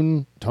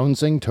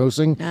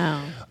Toensing.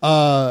 No.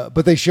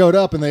 But they showed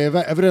up and they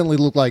evidently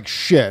looked like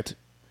shit.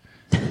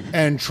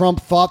 And Trump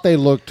thought they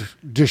looked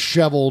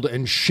disheveled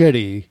and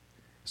shitty,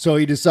 so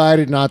he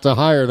decided not to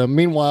hire them.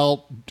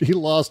 Meanwhile, he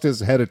lost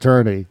his head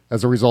attorney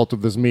as a result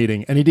of this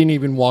meeting, and he didn't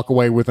even walk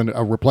away with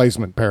a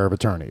replacement pair of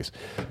attorneys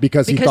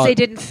because he thought they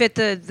didn't fit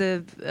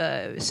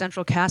the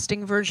central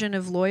casting version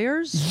of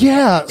lawyers.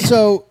 Yeah,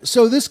 so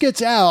this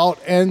gets out,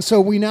 and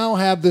so we now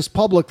have this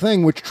public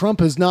thing, which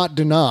Trump has not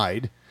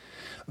denied,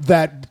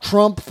 that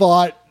Trump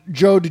thought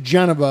Joe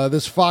DiGenova,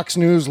 this Fox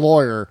News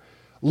lawyer,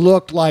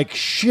 looked like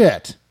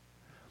shit.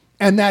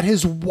 And that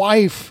his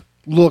wife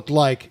looked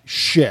like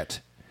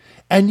shit.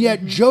 And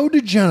yet Joe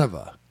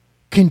DiGenova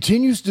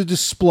continues to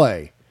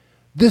display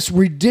this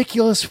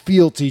ridiculous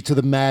fealty to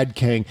the Mad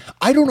King.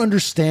 I don't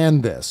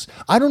understand this.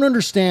 I don't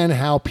understand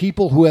how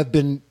people who have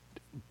been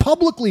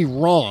publicly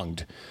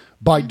wronged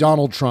by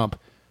Donald Trump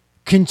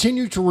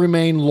continue to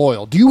remain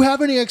loyal. Do you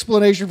have any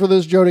explanation for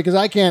this, Jody? Because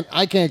I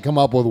can't come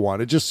up with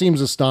one. It just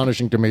seems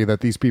astonishing to me that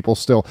these people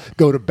still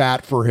go to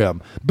bat for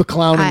him,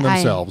 beclowning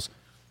themselves.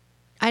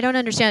 I don't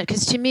understand,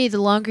 because to me, the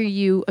longer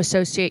you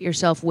associate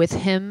yourself with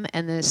him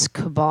and this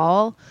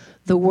cabal,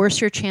 the worse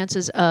your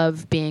chances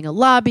of being a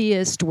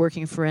lobbyist,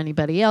 working for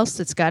anybody else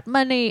that's got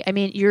money. I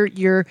mean, you're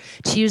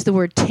to use the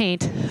word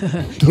taint,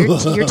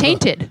 you're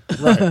tainted.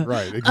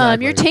 Right,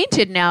 exactly. You're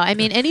tainted now. I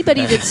mean,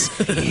 anybody that's,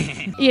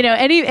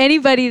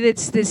 anybody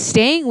that's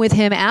staying with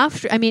him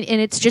after, I mean,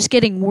 and it's just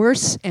getting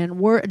worse and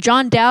worse.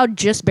 John Dowd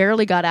just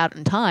barely got out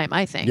in time,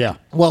 I think. Yeah.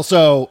 Well,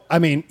 so, I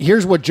mean,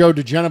 here's what Joe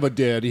DiGenova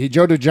did.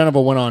 Joe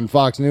DiGenova went on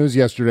Fox News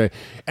yesterday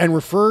and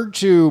referred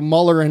to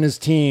Mueller and his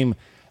team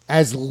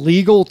as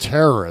legal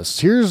terrorists.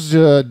 Here's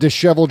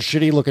disheveled,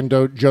 shitty-looking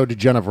Joe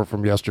DiGenova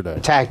from yesterday.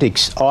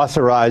 Tactics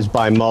authorized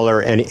by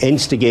Mueller and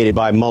instigated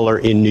by Mueller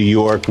in New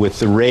York with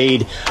the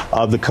raid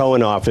of the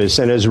Cohen office.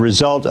 And as a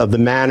result of the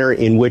manner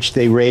in which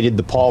they raided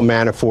the Paul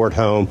Manafort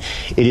home,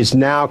 it is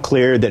now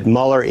clear that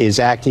Mueller is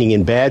acting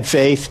in bad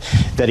faith,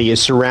 that he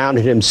has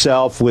surrounded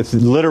himself with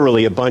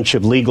literally a bunch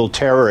of legal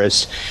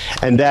terrorists,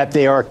 and that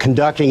they are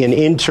conducting an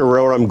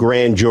interim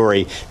grand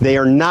jury. They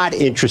are not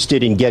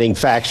interested in getting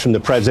facts from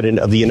the President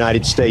of the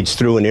United States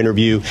through an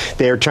interview.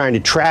 They are trying to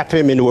trap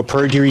him into a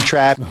perjury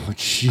trap. Oh,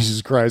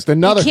 Jesus Christ.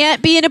 Another. You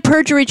can't be in a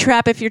perjury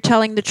trap if you're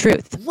telling the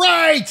truth.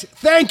 Right.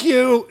 Thank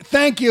you.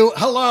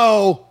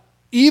 Hello.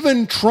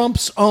 Even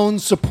Trump's own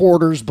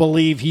supporters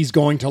believe he's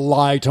going to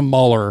lie to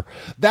Mueller.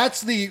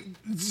 That's the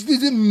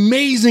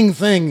amazing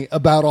thing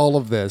about all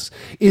of this,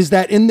 is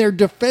that in their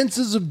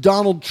defenses of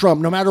Donald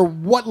Trump, no matter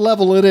what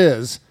level it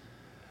is,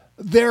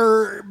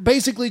 they're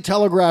basically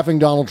telegraphing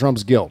Donald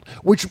Trump's guilt,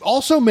 which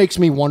also makes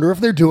me wonder if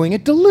they're doing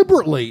it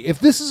deliberately. If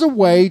this is a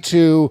way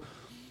to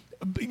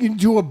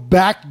do a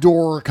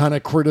backdoor kind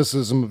of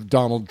criticism of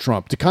Donald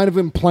Trump, to kind of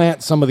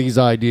implant some of these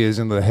ideas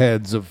in the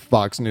heads of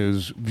Fox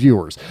News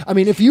viewers. I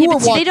mean, if you were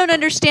they don't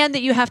understand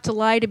that you have to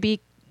lie to be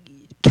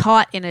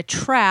caught in a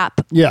trap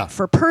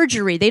for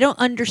perjury. They don't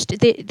understand.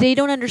 They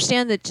don't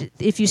understand that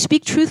if you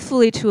speak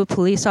truthfully to a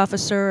police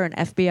officer, an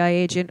FBI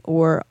agent,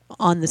 or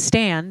on the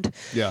stand,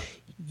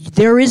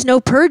 there is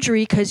no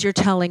perjury because you're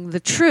telling the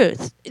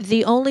truth.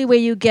 The only way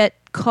you get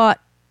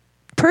caught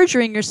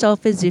perjuring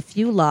yourself is if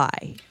you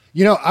lie.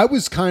 You know, I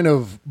was kind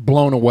of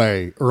blown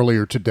away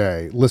earlier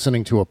today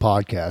listening to a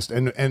podcast,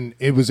 and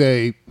it was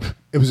a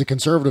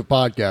conservative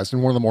podcast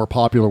and one of the more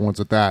popular ones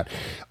at that.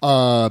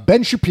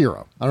 Ben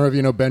Shapiro. I don't know if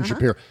you know Ben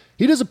Shapiro.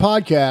 He does a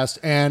podcast,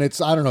 and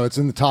it's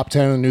in the top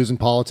 10 in news and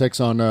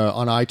politics on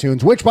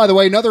iTunes, which, by the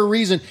way, another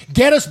reason,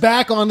 get us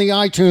back on the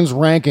iTunes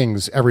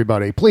rankings,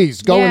 everybody.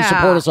 Please go and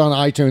support us on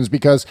iTunes,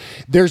 because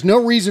there's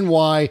no reason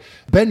why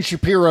Ben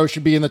Shapiro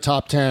should be in the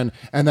top 10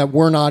 and that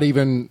we're not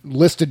even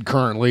listed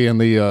currently in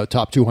the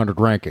top 200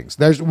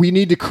 rankings. We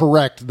need to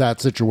correct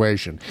that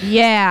situation.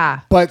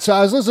 Yeah. But so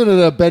I was listening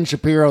to Ben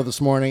Shapiro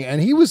this morning,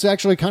 and he was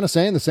actually kind of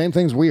saying the same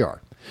things we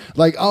are.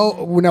 Like,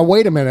 oh, now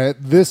wait a minute.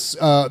 This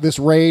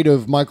raid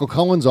of Michael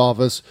Cohen's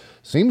office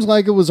seems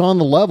like it was on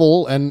the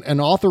level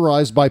and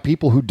authorized by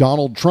people who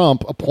Donald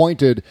Trump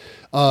appointed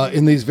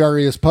in these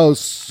various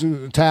posts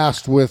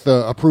tasked with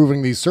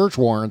approving these search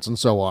warrants and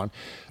so on.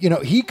 You know,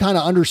 he kind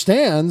of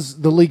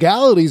understands the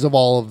legalities of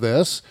all of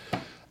this.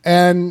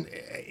 And,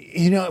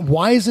 you know,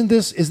 why is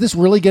this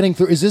really getting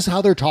through? Is this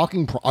how they're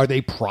talking? Are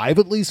they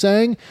privately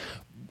saying,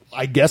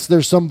 I guess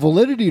there's some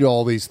validity to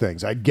all these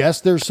things. I guess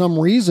there's some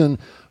reason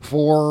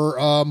for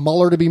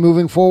Mueller to be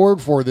moving forward,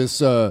 for this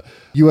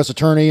U.S.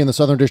 attorney in the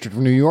Southern District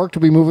of New York to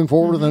be moving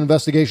forward with an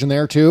investigation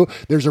there, too.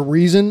 There's a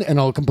reason and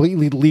a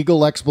completely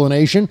legal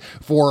explanation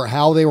for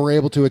how they were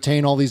able to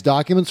attain all these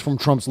documents from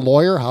Trump's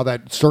lawyer, how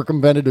that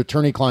circumvented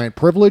attorney-client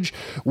privilege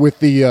with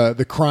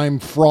the crime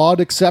fraud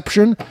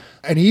exception.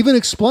 And he even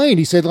explained,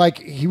 he said,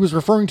 like,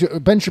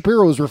 Ben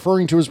Shapiro was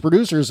referring to his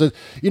producers, that,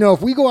 you know,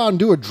 if we go out and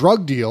do a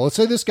drug deal, let's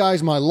say this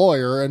guy's my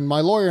lawyer, and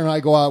my lawyer and I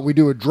go out, we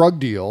do a drug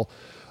deal,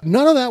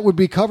 none of that would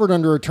be covered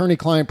under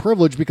attorney-client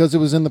privilege because it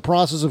was in the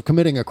process of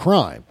committing a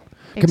crime.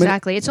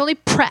 Exactly. It's only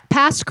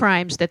past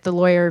crimes that the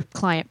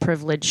lawyer-client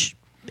privilege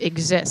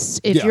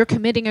exists. If you're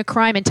committing a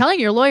crime and telling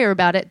your lawyer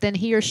about it, then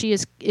he or she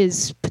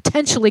is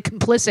potentially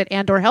complicit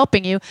and or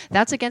helping you.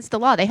 That's against the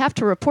law. They have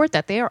to report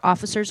that. They are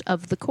officers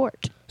of the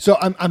court. So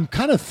I'm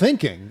kind of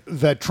thinking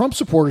that Trump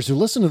supporters who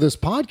listen to this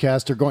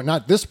podcast are going,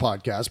 not this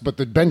podcast, but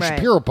the Ben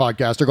Shapiro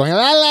podcast, are going,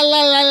 la, la,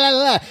 la, la, la,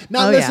 la,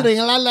 not listening,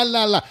 la, la,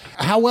 la, la.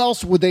 How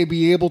else would they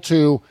be able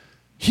to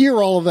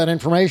hear all of that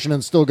information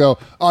and still go,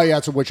 oh, yeah,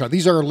 it's a witch hunt.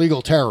 These are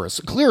illegal terrorists.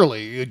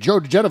 Clearly,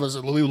 Joe DiGenova is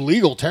a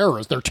legal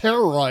terrorist. They're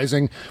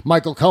terrorizing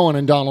Michael Cohen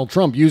and Donald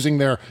Trump using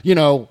their,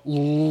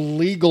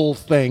 legal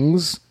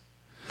things.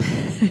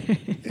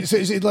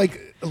 Is it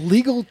like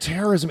legal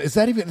terrorism? Is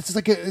that even? It's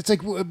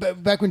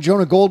like back when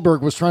Jonah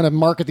Goldberg was trying to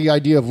market the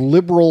idea of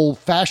liberal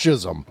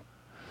fascism.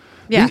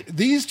 Yeah,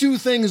 these two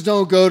things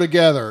don't go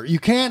together. You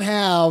can't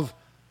have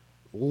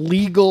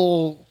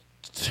legal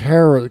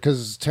terror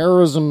because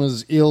terrorism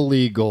is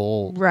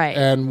illegal, right?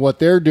 And what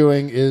they're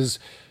doing is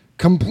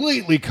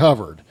completely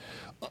covered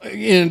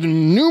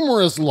in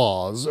numerous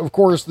laws. Of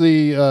course,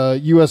 the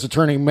U.S.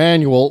 Attorney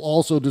Manual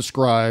also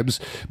describes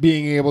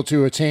being able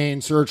to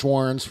attain search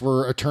warrants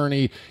for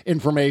attorney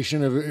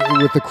information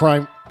with the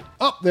crime.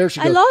 Oh, there she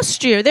goes. I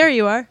lost you. There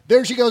you are.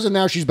 There she goes, and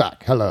now she's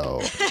back.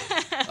 Hello.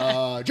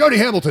 Jody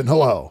Hamilton,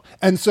 hello.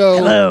 And so,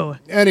 Hello.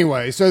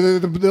 Anyway, so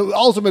the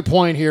ultimate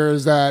point here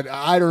is that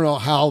I don't know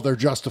how they're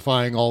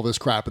justifying all this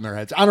crap in their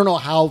heads. I don't know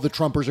how the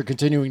Trumpers are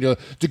continuing to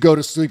go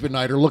to sleep at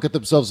night or look at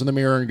themselves in the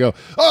mirror and go,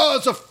 oh,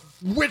 it's a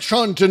witch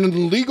hunt and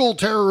illegal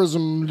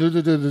terrorism.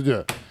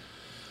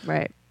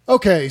 Right.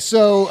 Okay,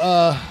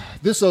 so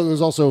this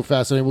was also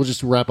fascinating. We'll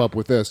just wrap up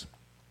with this.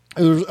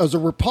 It was a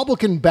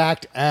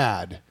Republican-backed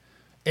ad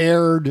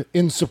aired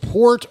in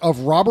support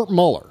of Robert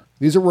Mueller.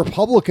 These are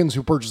Republicans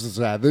who purchased this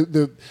ad.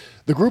 The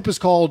group is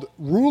called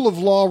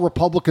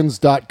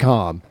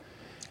ruleoflawrepublicans.com.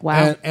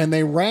 Wow. And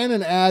they ran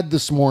an ad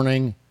this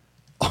morning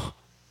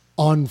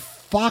on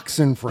Fox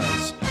and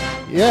Friends.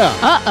 Yeah.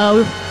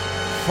 Uh-oh.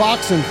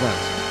 Fox and Friends.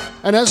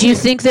 And do you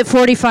think that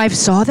 45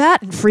 saw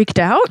that and freaked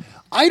out?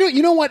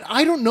 You know what?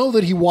 I don't know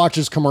that he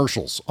watches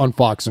commercials on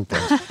Fox and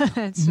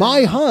Friends.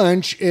 My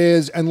hunch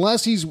is,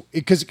 unless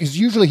because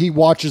usually he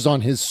watches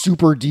on his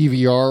Super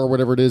DVR or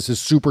whatever it is,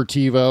 his Super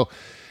TiVo.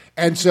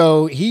 And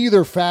so he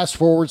either fast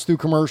forwards through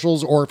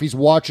commercials, or if he's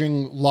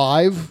watching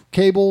live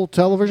cable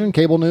television,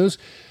 cable news,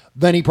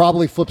 then he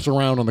probably flips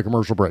around on the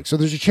commercial break. So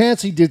there's a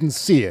chance he didn't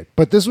see it.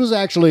 But this was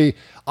actually,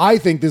 I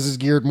think this is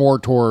geared more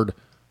toward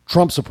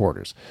Trump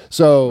supporters.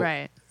 So,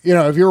 right. You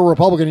know, if you're a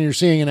Republican and you're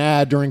seeing an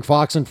ad during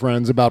Fox and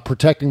Friends about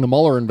protecting the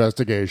Mueller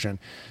investigation,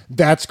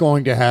 that's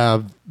going to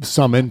have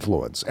some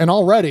influence. And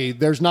already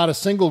there's not a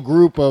single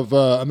group of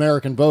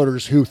American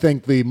voters who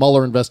think the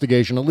Mueller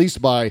investigation, at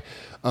least by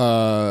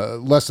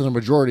less than a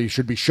majority,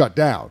 should be shut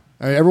down.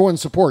 I mean, everyone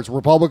supports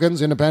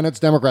Republicans, Independents,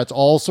 Democrats,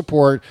 all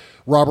support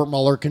Robert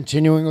Mueller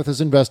continuing with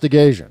his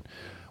investigation,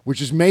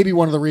 which is maybe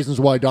one of the reasons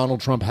why Donald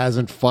Trump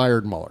hasn't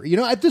fired Mueller. You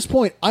know, at this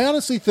point, I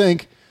honestly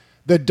think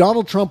that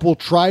Donald Trump will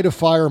try to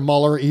fire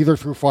Mueller either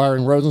through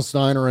firing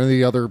Rosenstein or any of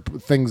the other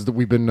things that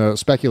we've been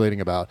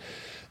speculating about,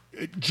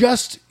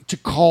 just to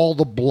call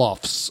the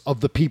bluffs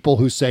of the people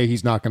who say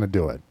he's not going to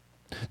do it.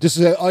 Just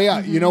to say, oh yeah,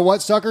 you know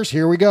what, suckers?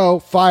 Here we go.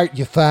 Fired.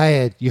 You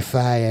fired. You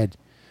fired.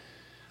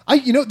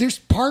 There's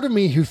part of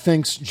me who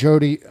thinks,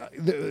 Jody,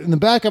 in the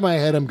back of my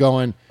head, I'm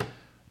going,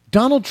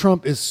 Donald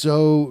Trump is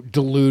so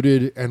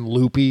deluded and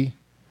loopy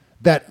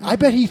that I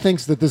bet he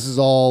thinks that this is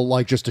all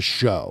like just a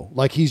show.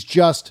 Like he's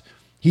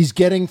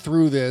getting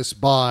through this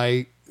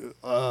by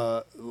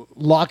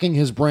locking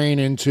his brain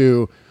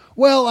into,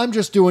 well, I'm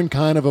just doing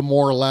kind of a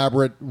more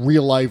elaborate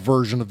real-life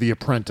version of The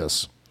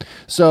Apprentice.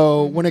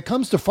 So when it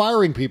comes to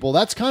firing people,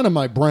 that's kind of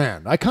my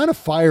brand. I kind of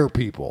fire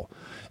people.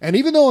 And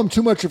even though I'm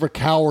too much of a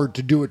coward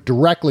to do it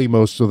directly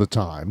most of the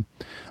time,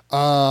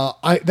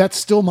 that's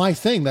still my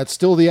thing. That's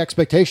still the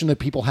expectation that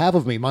people have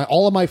of me.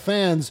 All of my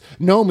fans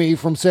know me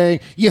from saying,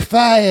 "You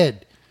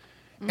fired."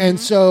 And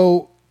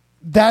so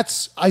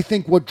that's, I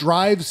think, what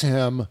drives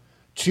him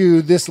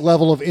to this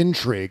level of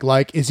intrigue.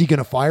 Like, is he going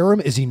to fire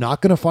him? Is he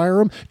not going to fire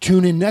him?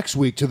 Tune in next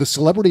week to The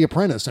Celebrity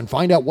Apprentice and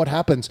find out what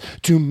happens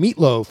to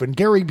Meatloaf and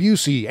Gary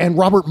Busey and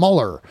Robert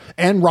Mueller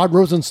and Rod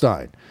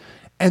Rosenstein.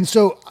 And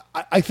so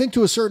I think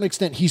to a certain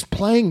extent, he's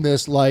playing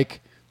this like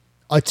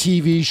a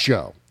TV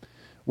show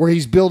where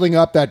he's building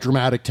up that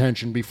dramatic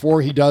tension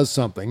before he does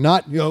something.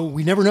 Not,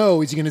 we never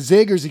know. Is he going to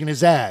zig or is he going to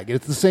zag?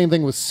 It's the same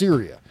thing with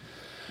Syria.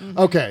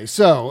 Okay,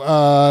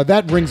 so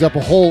that brings up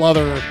a whole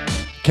other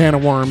can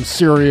of worms,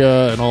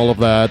 Syria and all of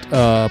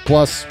that.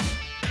 Plus,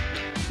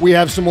 we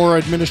have some more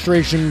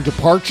administration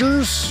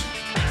departures.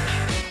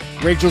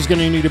 Rachel's going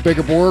to need a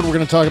bigger board. We're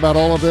going to talk about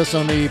all of this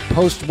on the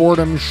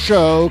post-mortem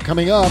show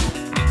coming up.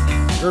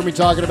 You heard me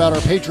talking about our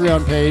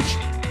Patreon page.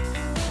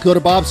 Go to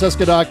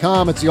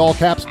bobcesca.com. It's the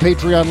all-caps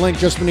Patreon link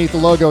just beneath the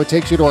logo. It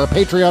takes you to our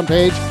Patreon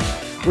page,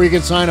 where you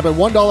can sign up at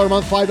 $1 a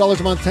month, $5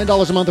 a month,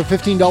 $10 a month, or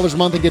 $15 a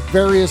month and get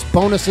various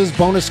bonuses,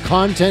 bonus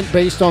content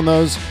based on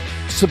those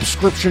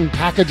subscription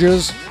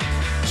packages.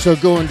 So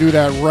go and do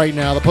that right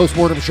now. The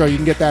Postmortem Show, you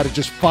can get that at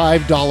just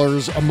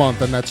 $5 a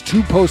month, and that's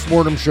 2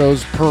 Postmortem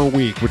shows per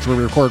week, which we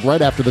record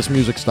right after this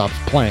music stops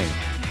playing.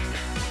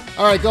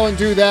 All right, go and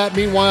do that.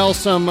 Meanwhile,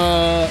 some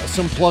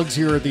plugs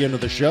here at the end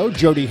of the show.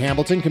 Jody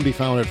Hamilton can be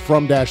found at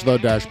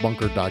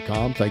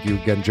from-the-bunker.com. Thank you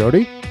again,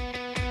 Jody.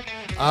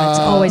 It's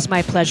always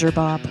my pleasure,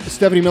 Bob.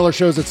 Stephanie Miller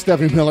shows at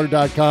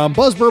stephaniemiller.com.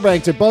 Buzz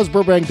Burbank's at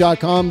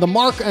buzzburbank.com. The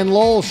Mark and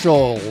Lowell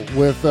Show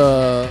with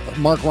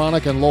Mark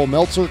Ronick and Lowell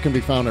Meltzer can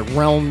be found at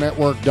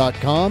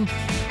realmnetwork.com.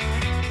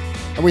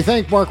 And we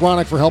thank Mark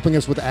Ronick for helping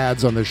us with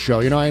ads on this show.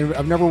 You know,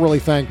 I've never really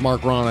thanked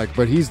Mark Ronick,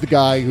 but he's the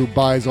guy who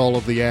buys all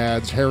of the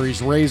ads.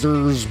 Harry's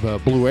Razors,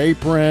 Blue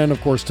Apron, of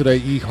course today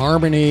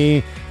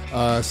eHarmony,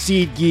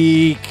 Seed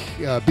Geek,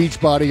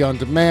 Beachbody On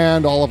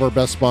Demand. All of our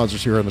best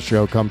sponsors here on the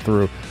show come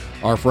through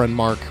our friend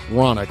Mark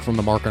Ronick from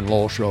the Mark and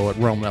Lowell Show at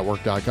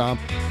realmnetwork.com.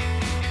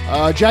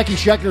 Jackie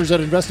Schechner's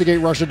at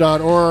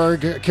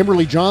investigaterussia.org.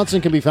 Kimberly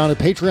Johnson can be found at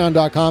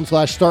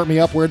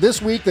patreon.com/startmeup, where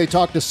this week they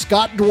talked to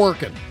Scott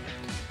Dworkin.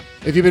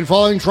 If you've been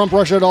following Trump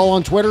Russia at all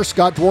on Twitter,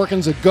 Scott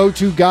Dworkin's a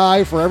go-to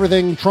guy for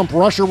everything Trump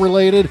Russia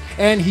related,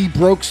 and he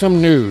broke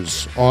some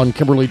news on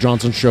Kimberly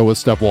Johnson's show with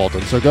Steph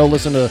Walton. So go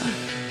listen to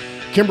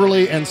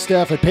Kimberly and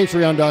Steph at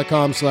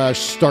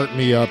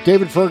patreon.com/startmeup.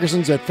 David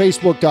Ferguson's at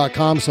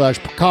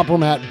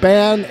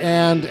facebook.com/compromatban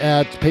and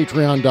at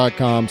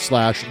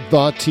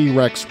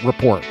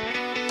patreon.com/the-T-Rex-report.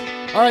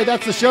 All right,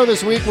 that's the show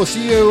this week. We'll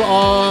see you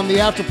on the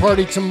after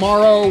party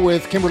tomorrow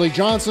with Kimberly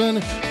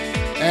Johnson.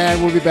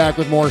 And we'll be back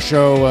with more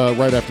show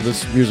right after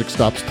this music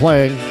stops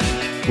playing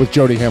with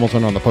Jody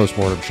Hamilton on the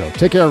Postmortem Show.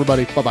 Take care,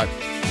 everybody. Bye-bye.